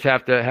Broncos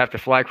have to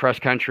fly cross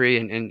country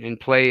and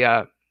play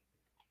out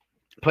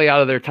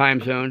of their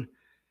time zone.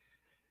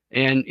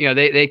 And,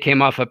 they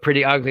came off a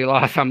pretty ugly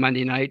loss on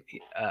Monday night.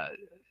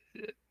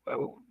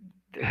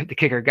 The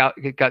kicker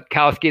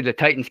Gostkowski, the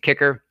Titans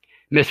kicker,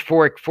 missed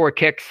four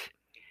kicks,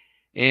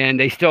 and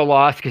they still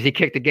lost because he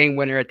kicked the game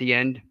winner at the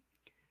end.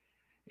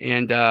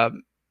 And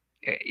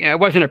it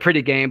wasn't a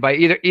pretty game by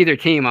either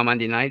team on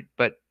Monday night,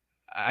 but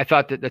I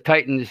thought that the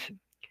Titans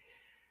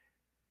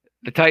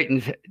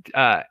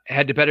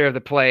had the better of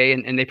the play,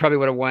 and they probably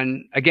would have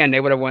won. Again, they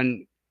would have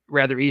won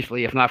rather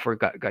easily if not for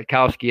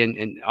Gostkowski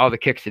and all the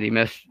kicks that he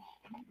missed.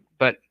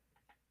 But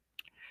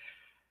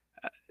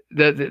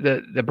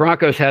the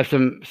Broncos have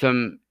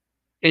some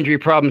injury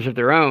problems of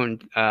their own.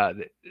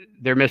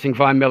 They're missing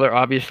Von Miller,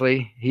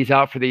 obviously. He's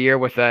out for the year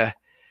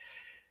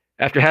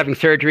after having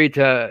surgery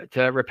to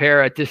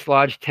repair a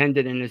dislodged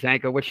tendon in his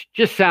ankle, which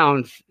just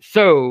sounds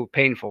so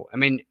painful. I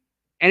mean,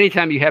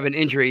 anytime you have an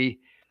injury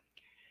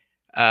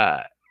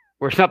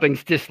where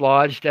something's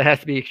dislodged, that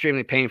has to be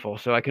extremely painful.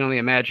 So I can only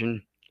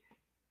imagine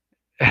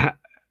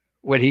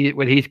what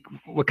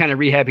kind of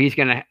rehab he's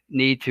going to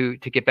need to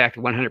get back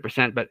to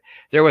 100%. But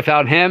they're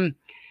without him,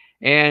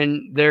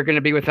 and they're going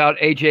to be without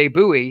AJ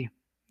Bowie,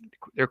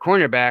 their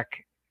cornerback,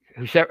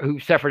 who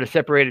suffered a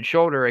separated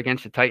shoulder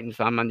against the Titans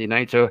on Monday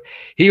night. So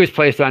he was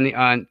placed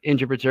on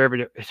injured reserve,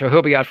 so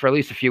he'll be out for at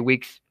least a few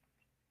weeks.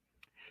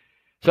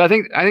 So I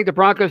think the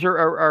Broncos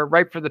are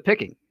ripe for the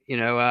picking.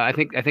 I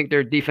think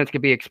their defense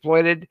could be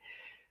exploited.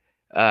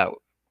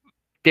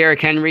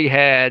 Derrick Henry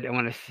had, I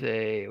want to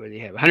say, what did he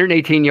have?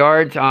 118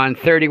 yards on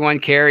 31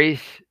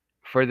 carries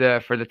for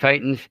the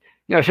Titans.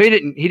 So he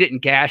didn't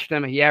gash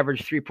them. He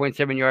averaged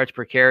 3.7 yards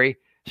per carry.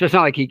 So it's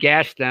not like he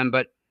gashed them,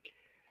 but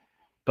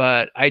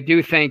I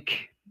do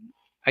think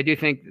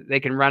they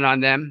can run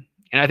on them,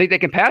 and I think they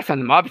can pass on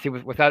them. Obviously,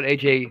 without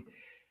AJ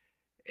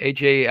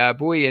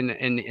Bowie in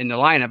the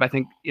lineup, I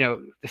think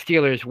the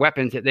Steelers'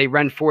 weapons that they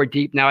run four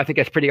deep now. I think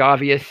that's pretty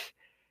obvious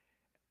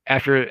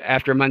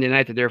after Monday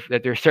night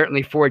that they're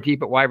certainly four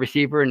deep at wide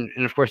receiver, and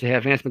of course they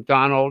have Vance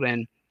McDonald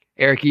and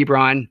Eric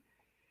Ebron.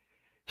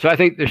 So I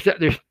think there's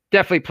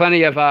definitely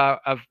plenty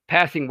of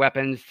passing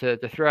weapons to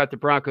throw out the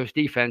Broncos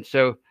defense.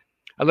 So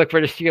I look for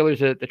the Steelers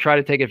to try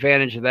to take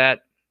advantage of that.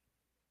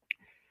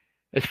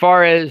 As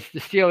far as the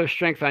Steelers'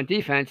 strength on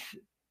defense,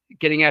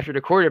 getting after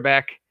the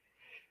quarterback,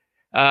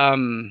 I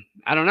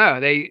don't know.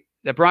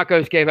 The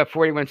Broncos gave up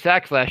 41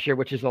 sacks last year,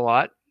 which is a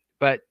lot,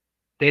 but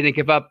they didn't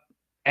give up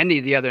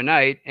any the other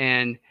night,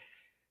 and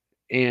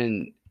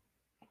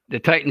the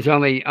Titans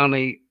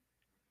only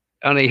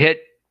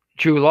hit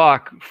Drew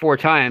Lock 4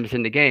 times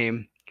in the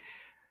game.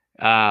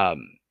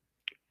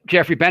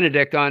 Jeffrey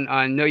Benedict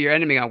on Know Your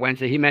Enemy on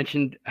Wednesday, he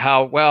mentioned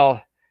how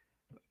well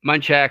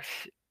Munchak's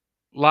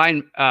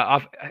line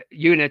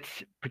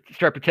units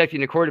start protecting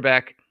the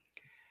quarterback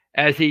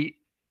as he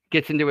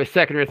gets into his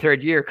second or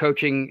third year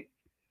coaching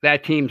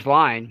that team's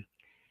line.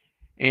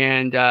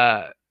 And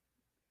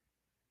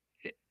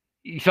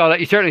you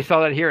certainly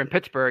saw that here in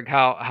Pittsburgh,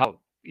 how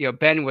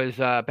Ben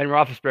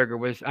Roethlisberger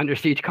was under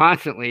siege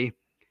constantly.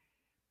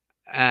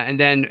 And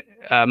then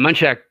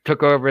Munchak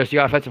took over as the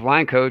offensive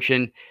line coach,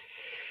 and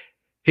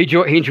he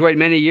enjoyed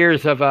many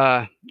years of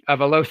a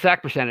low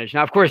sack percentage.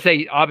 Now, of course,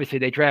 they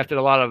drafted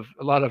a lot of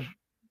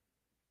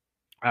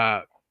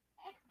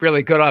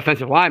really good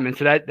offensive linemen,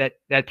 so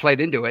that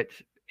played into it.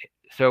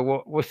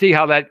 So we'll see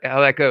how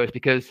that goes,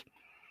 because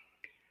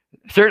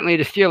certainly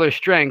the Steelers'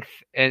 strength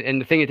and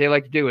the thing that they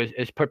like to do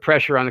is put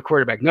pressure on the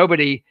quarterback.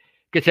 Nobody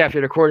gets after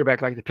the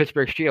quarterback like the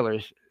Pittsburgh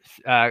Steelers,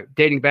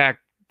 dating back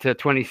to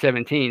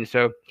 2017.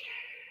 So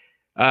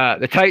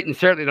the Titans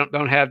certainly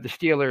don't have the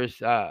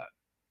Steelers'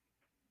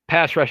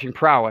 pass rushing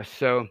prowess.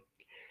 So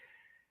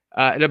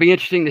it'll be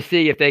interesting to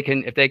see if they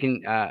can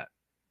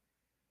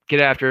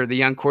get after the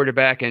young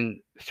quarterback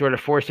and sort of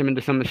force him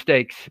into some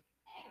mistakes.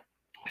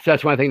 So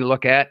that's one thing to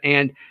look at.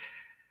 And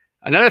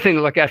another thing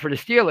to look at for the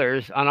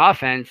Steelers on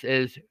offense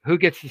is who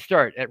gets to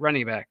start at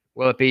running back.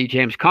 Will it be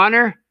James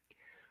Conner,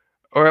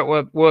 or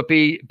will it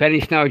be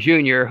Benny Snell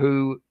Jr.,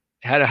 who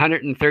had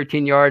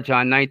 113 yards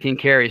on 19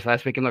 carries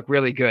last week and looked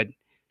really good?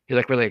 He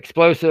looked really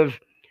explosive,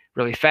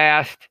 really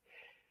fast.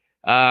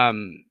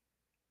 And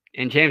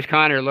James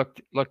Conner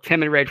looked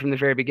timid right from the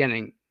very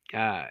beginning.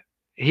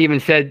 He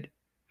even said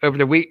over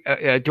the week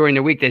during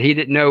the week that he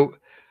didn't know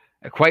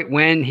quite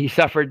when he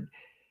suffered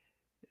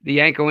the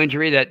ankle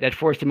injury that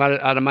forced him out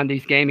of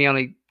Monday's game. He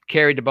only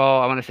carried the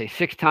ball, I want to say,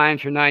 6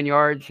 times for 9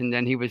 yards, and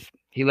then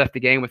he left the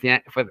game with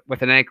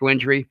an ankle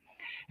injury.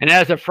 And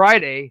as of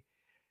Friday,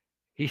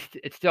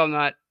 it's still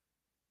not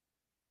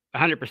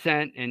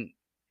 100%, and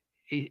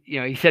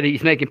he said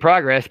he's making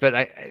progress, but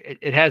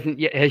it has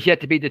yet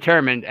to be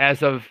determined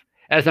as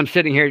I'm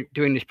sitting here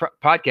doing this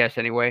podcast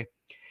anyway,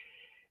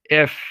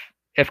 if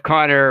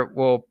Conner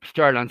will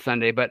start on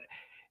Sunday. But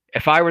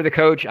if I were the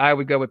coach, I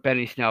would go with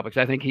Benny Snell, because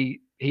I think he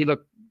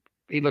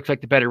looks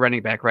like the better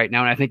running back right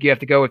now, and I think you have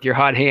to go with your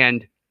hot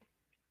hand.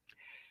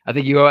 I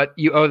think you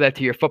owe that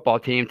to your football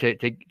team to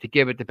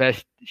give it the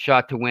best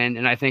shot to win.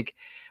 And I think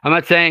I'm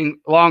not saying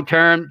long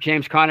term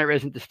James Conner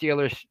isn't the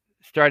Steelers'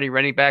 starting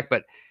running back,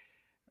 but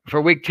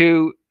for week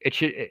 2,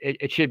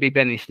 it should be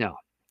Benny Snell.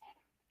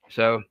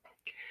 So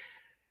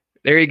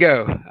there you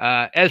go.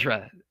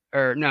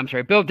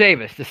 Bill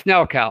Davis, the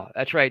Snell cow.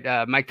 That's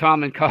right. Mike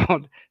Tomlin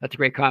called. That's a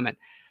great comment.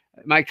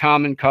 Mike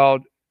Tomlin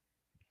called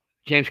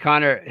James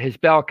Conner his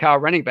bell cow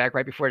running back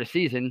right before the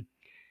season,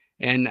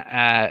 and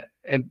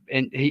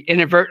he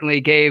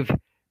inadvertently gave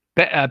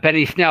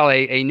Benny Snell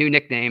a new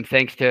nickname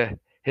thanks to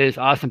his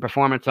awesome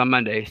performance on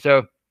Monday.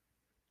 So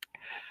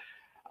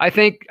I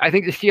think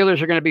the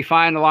Steelers are going to be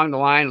fine along the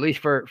line, at least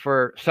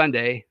for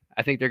Sunday.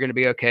 I think they're going to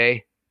be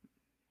okay.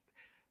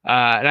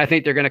 And I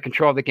think they're going to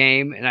control the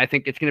game. And I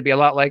think it's going to be a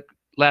lot like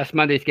last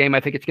Monday's game.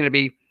 I think it's going to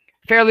be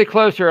fairly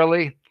close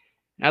early.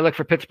 And I look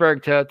for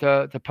Pittsburgh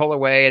to pull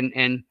away.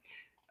 And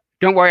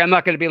don't worry, I'm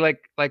not going to be like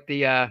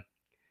the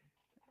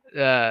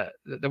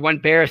one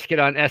Bear skit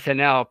on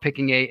SNL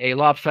picking a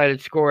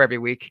lopsided score every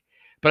week.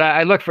 But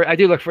I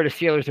do look for the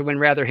Steelers to win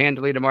rather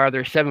handily tomorrow.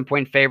 They're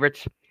 7-point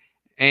favorites,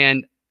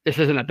 and this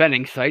isn't a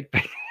betting site,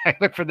 but I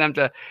look for them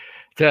to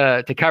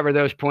cover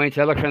those points.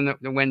 I look for them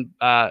to win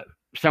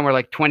somewhere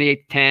like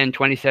 28-10,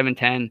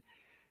 27-10,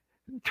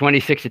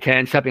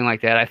 26-10, something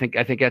like that. I think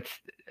that's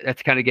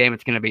the kind of game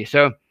it's going to be.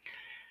 So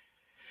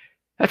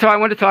that's all I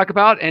wanted to talk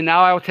about. And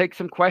now I will take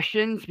some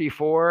questions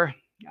before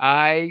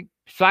I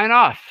sign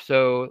off.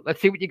 So let's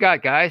see what you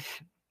got, guys.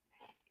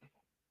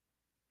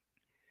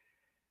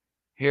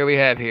 Here's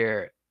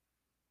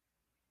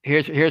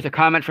a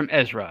comment from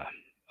Ezra.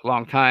 A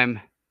long time.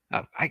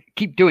 I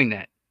keep doing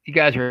that. You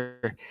guys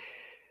you're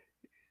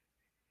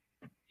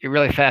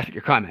really fast with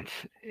your comments.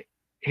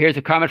 Here's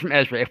a comment from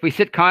Ezra. If we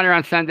sit Conner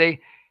on Sunday,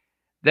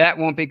 that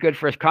won't be good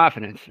for his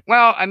confidence.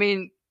 Well, I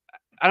mean,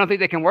 I don't think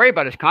they can worry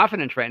about his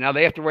confidence right now.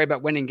 They have to worry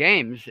about winning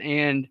games,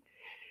 and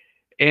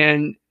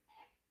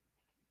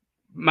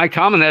Mike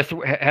Tomlin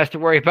has to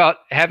worry about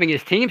having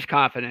his team's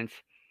confidence.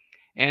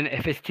 And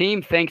if his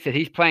team thinks that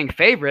he's playing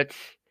favorites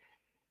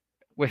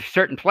with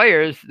certain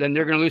players, then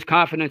they're going to lose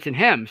confidence in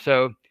him.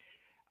 So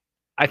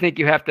I think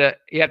you have to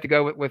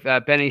go with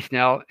Benny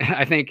Snell.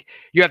 I think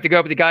you have to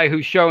go with the guy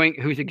who's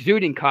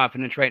exuding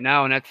confidence right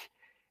now, and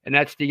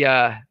that's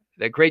the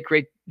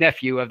great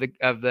nephew of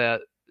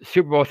the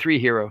Super Bowl III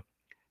hero.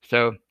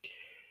 So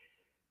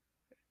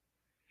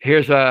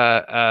here's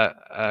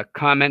a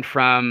comment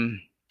from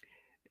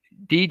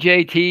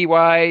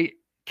DJTYT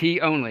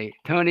only.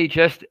 Tony,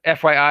 just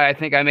FYI, I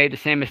think I made the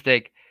same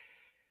mistake.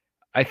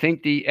 I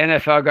think the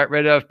NFL got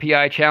rid of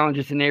PI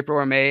challenges in April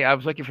or May. I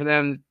was looking for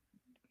them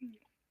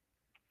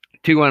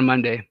to on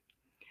Monday.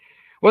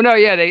 Well, no,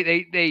 yeah,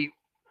 they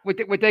what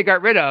they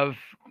got rid of,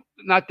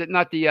 I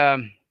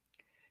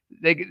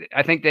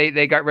think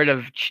they got rid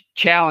of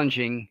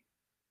challenging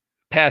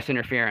pass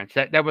interference.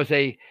 That was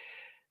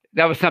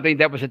something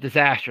that was a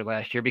disaster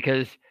last year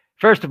because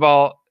first of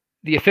all,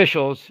 the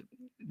officials,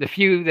 the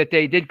few that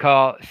they did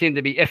call seemed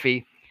to be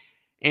iffy,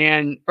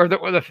 or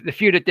the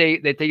few that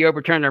they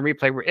overturned on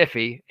replay were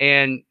iffy,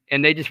 and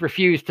they just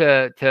refused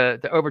to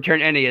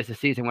overturn any as the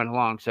season went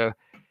along. So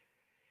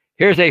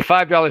here's a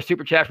 $5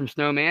 super chat from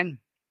Snowman.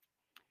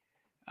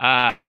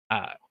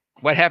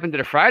 What happened to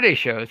the Friday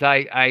shows?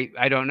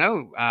 I don't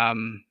know.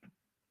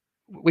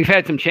 We've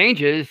had some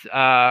changes.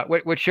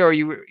 What show are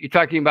you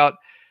talking about?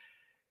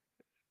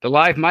 The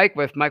live mic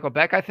with Michael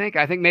Beck, I think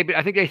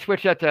they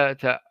switched that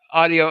to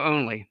audio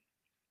only.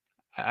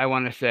 I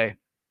want to say,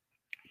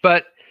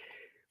 but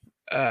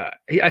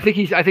I think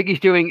he's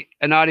doing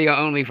an audio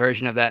only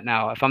version of that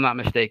now, if I'm not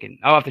mistaken.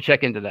 I'll have to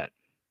check into that.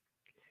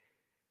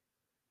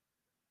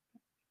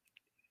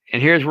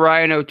 And here's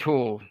Ryan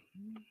O'Toole.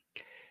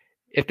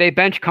 If they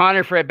bench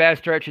Conner for a bad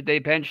start, should they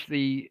bench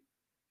the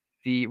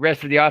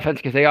rest of the offense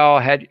because they all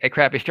had a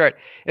crappy start?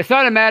 It's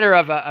not a matter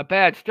of a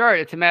bad start.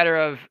 It's a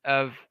matter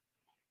of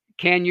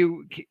can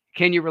you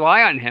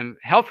rely on him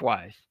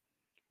health-wise?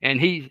 And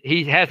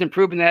he hasn't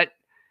proven that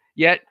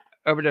yet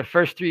over the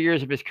first 3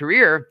 years of his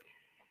career.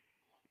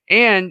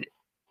 And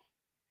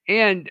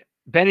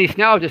Benny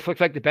Snell just looks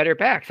like the better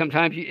back.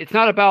 Sometimes it's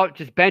not about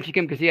just benching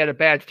him because he had a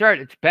bad start.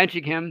 It's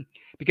benching him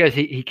because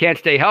he can't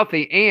stay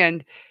healthy,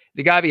 and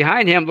the guy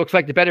behind him looks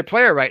like the better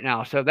player right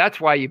now. So that's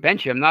why you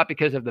bench him, not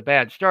because of the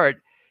bad start.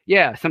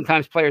 Yeah,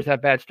 sometimes players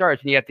have bad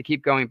starts, and you have to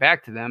keep going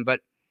back to them.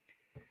 But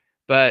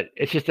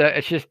it's just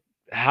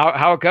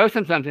how it goes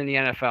sometimes in the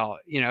NFL.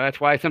 You know, that's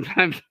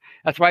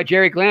why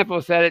Jerry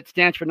Glanville said it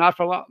stands for not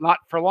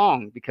for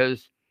long,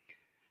 because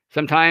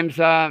sometimes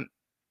a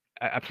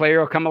player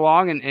will come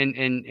along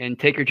and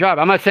take your job.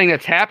 I'm not saying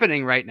that's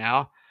happening right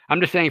now.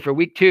 I'm just saying for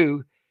week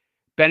 2,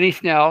 Benny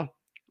Snell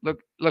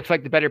looks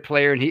like the better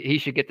player, and he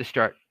should get the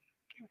start.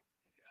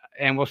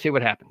 And we'll see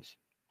what happens.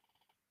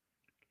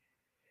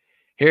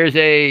 Here's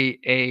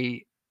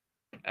a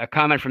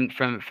comment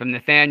from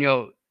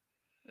Nathaniel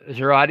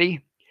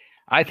Zarati.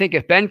 I think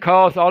if Ben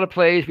calls all the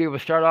plays, we will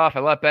start off a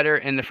lot better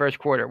in the first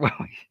quarter. Well,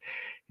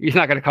 he's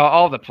not going to call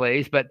all the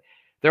plays, but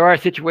there are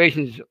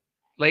situations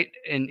late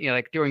in,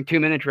 like during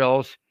 2-minute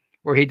drills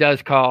where he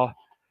does call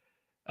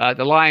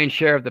the lion's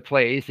share of the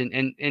plays.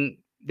 And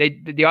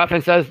the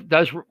offense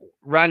does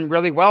run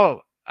really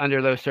well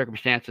under those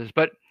circumstances,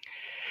 but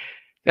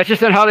that's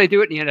just not how they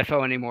do it in the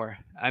NFL anymore.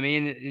 I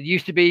mean, it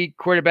used to be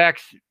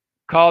quarterbacks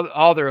called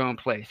all their own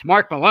plays.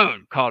 Mark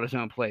Malone called his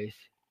own plays,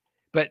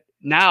 but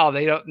now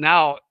they don't.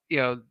 Now,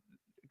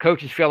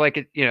 coaches feel like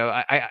it.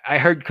 I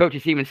heard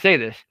coaches even say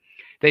this.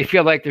 They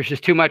feel like there's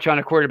just too much on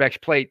a quarterback's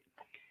plate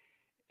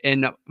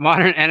in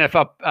modern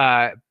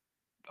NFL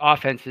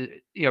offenses.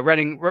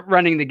 Running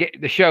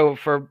the show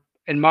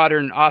in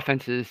modern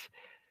offenses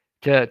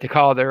to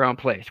call their own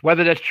plays.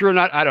 Whether that's true or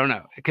not, I don't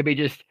know. It could be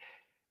just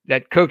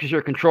that coaches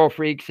are control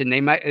freaks and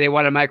they want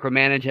to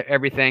micromanage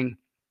everything.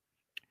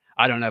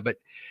 I don't know, but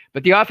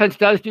the offense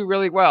does do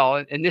really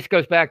well, and this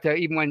goes back to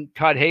even when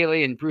Todd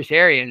Haley and Bruce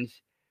Arians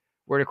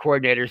were the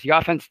coordinators. The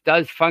offense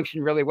does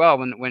function really well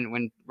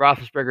when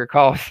Roethlisberger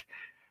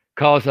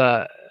calls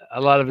a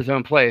lot of his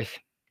own plays.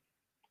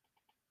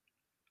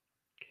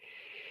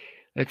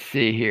 Let's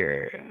see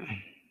here.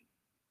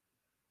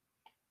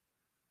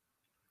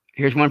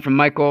 Here's one from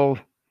Michael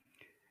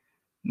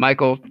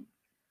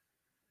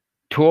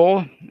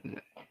Toole.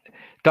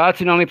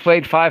 Dotson only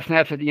played 5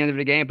 snaps at the end of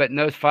the game, but in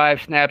those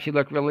 5 snaps, he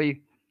looked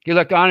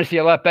honestly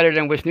a lot better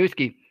than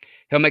Wisniewski.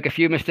 He'll make a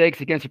few mistakes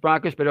against the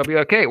Broncos, but he'll be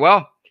okay.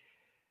 Well,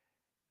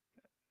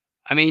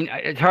 I mean,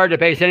 it's hard to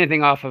base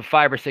anything off of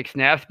 5 or 6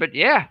 snaps, but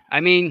yeah, I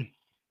mean,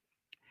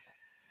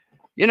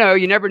 you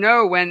never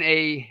know when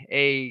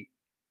a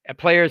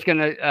player is going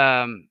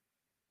to,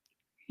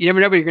 you never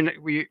know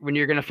when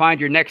you're going to find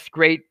your next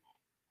great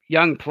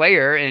young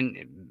player, and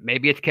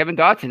maybe it's Kevin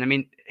Dotson. I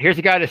mean, here's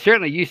a guy that's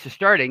certainly used to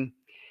starting.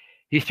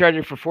 He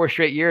started for 4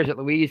 straight years at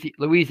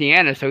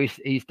Louisiana, so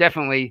he's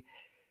definitely.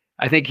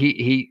 I think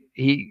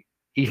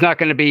he's not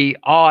going to be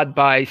awed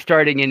by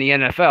starting in the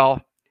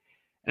NFL,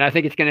 and I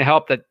think it's going to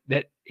help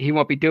that he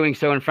won't be doing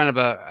so in front of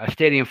a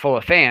stadium full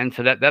of fans,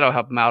 so that'll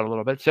help him out a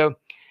little bit. So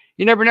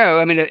you never know.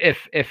 I mean,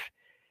 if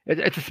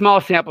it's a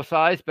small sample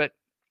size, but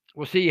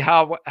we'll see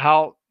how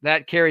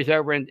that carries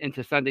over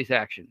into Sunday's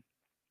action.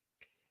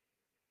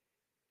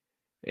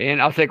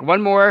 And I'll take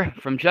one more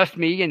from just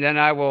me, and then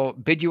I will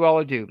bid you all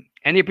adieu.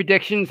 Any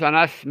predictions on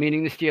us,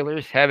 meaning the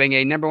Steelers, having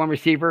a number 1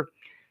 receiver,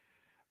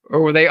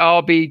 or will they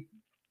all be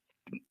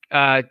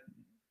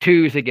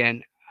 2s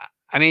again?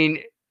 I mean,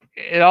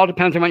 it all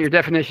depends on what your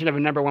definition of a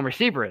number 1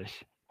 receiver is.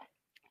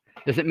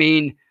 Does it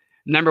mean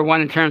number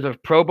 1 in terms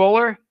of Pro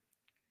Bowler,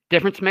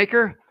 difference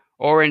maker,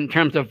 or in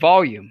terms of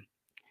volume?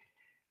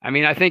 I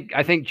mean, I think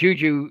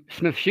Juju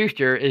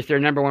Smith-Schuster is their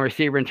number 1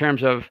 receiver in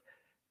terms of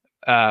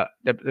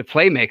the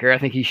playmaker. I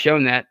think he's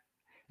shown that.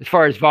 As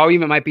far as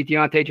volume, it might be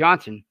Deontay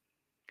Johnson.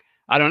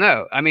 I don't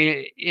know. I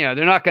mean,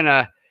 they're not going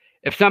to,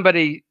 if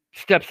somebody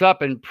steps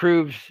up and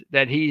proves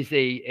that he's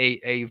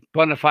a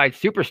bona fide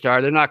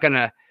superstar, they're not going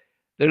to,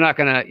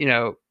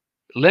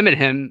 limit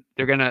him.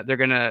 They're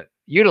going to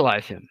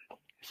utilize him.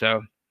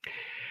 So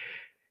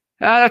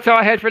that's all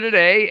I had for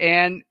today.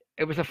 And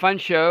it was a fun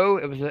show.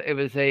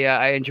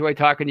 I enjoyed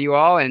talking to you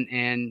all,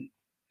 and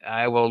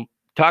I will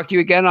talk to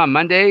you again on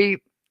Monday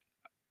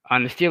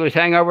on the Steelers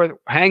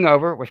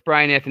Hangover with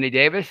Brian Anthony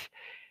Davis.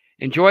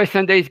 Enjoy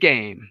Sunday's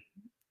game.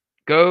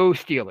 Go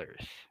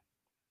Steelers.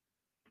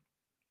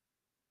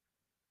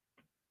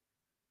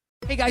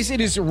 Hey guys, it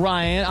is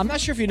Ryan. I'm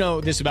not sure if you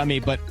know this about me,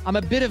 but I'm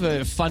a bit of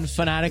a fun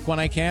fanatic when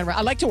I can.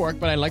 I like to work,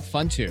 but I like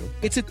fun too.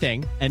 It's a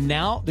thing. And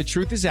now the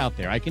truth is out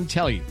there. I can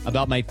tell you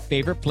about my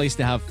favorite place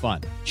to have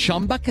fun.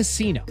 Chumba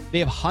Casino. They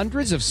have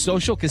hundreds of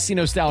social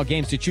casino style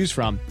games to choose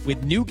from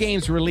with new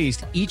games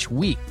released each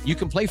week. You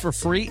can play for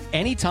free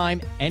anytime,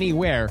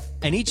 anywhere.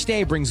 And each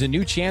day brings a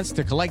new chance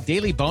to collect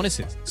daily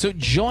bonuses. So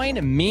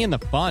join me in the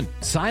fun.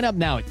 Sign up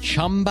now at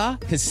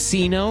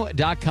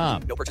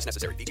ChumbaCasino.com. No purchase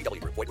necessary. VGW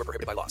Group. Void where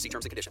prohibited by law. See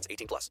terms and conditions.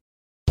 18+.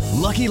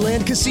 Lucky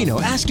Land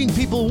Casino, asking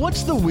people,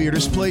 what's the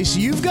weirdest place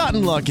you've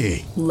gotten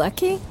lucky?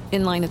 Lucky?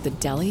 In line at the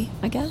deli,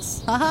 I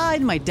guess? Aha,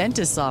 in my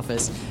dentist's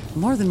office.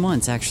 More than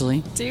once,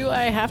 actually. Do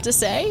I have to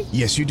say?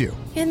 Yes, you do.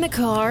 In the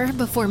car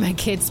before my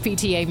kids'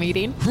 PTA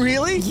meeting.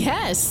 Really?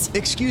 Yes.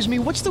 Excuse me,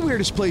 what's the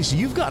weirdest place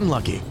you've gotten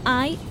lucky?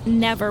 I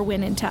never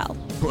win and tell.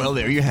 Well,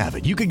 there you have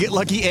it. You can get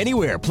lucky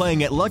anywhere,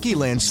 playing at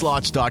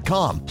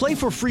LuckyLandSlots.com. Play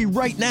for free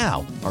right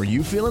now. Are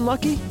you feeling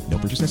lucky? No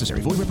purchase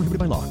necessary. Void where prohibited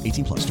by law.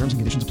 18+. Terms and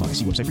conditions apply.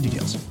 See website for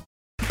details.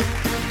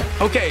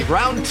 Okay,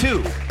 round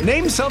 2.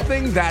 Name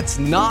something that's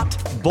not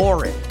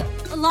boring.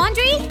 A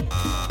laundry?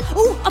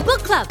 Ooh, a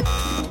book club.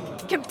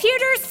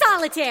 Computer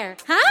solitaire,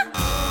 huh?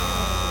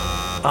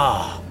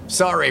 Ah,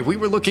 sorry. We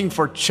were looking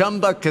for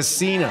Chumba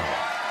Casino.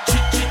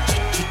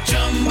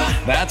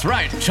 That's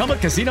right.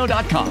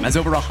 ChumbaCasino.com has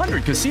over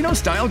 100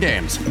 casino-style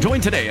games.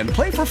 Join today and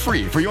play for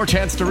free for your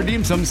chance to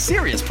redeem some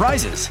serious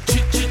prizes.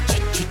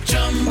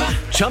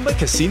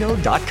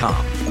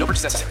 ChumbaCasino.com. No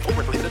purchase necessary. Void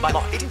where prohibited by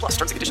law. 18+. Terms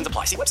and conditions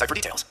apply. See website for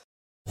details.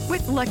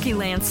 With Lucky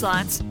Land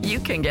Slots, you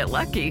can get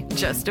lucky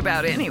just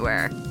about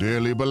anywhere.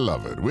 Dearly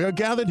beloved, we are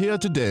gathered here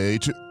today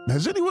to...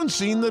 Has anyone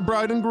seen the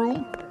bride and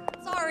groom?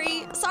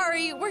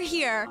 Sorry, we're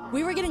here.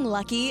 We were getting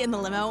lucky in the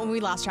limo and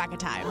we lost track of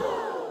time.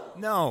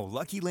 No,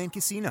 Lucky Land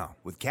Casino,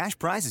 with cash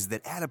prizes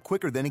that add up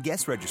quicker than a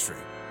guest registry.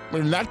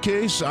 in that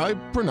case, I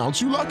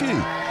pronounce you lucky.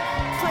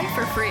 Play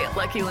for free at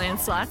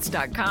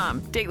LuckyLandSlots.com.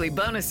 Daily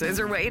bonuses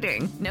are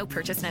waiting. No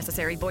purchase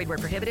necessary. Void where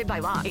prohibited by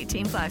law.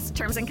 18+.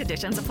 Terms and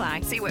conditions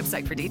apply. See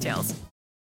website for details.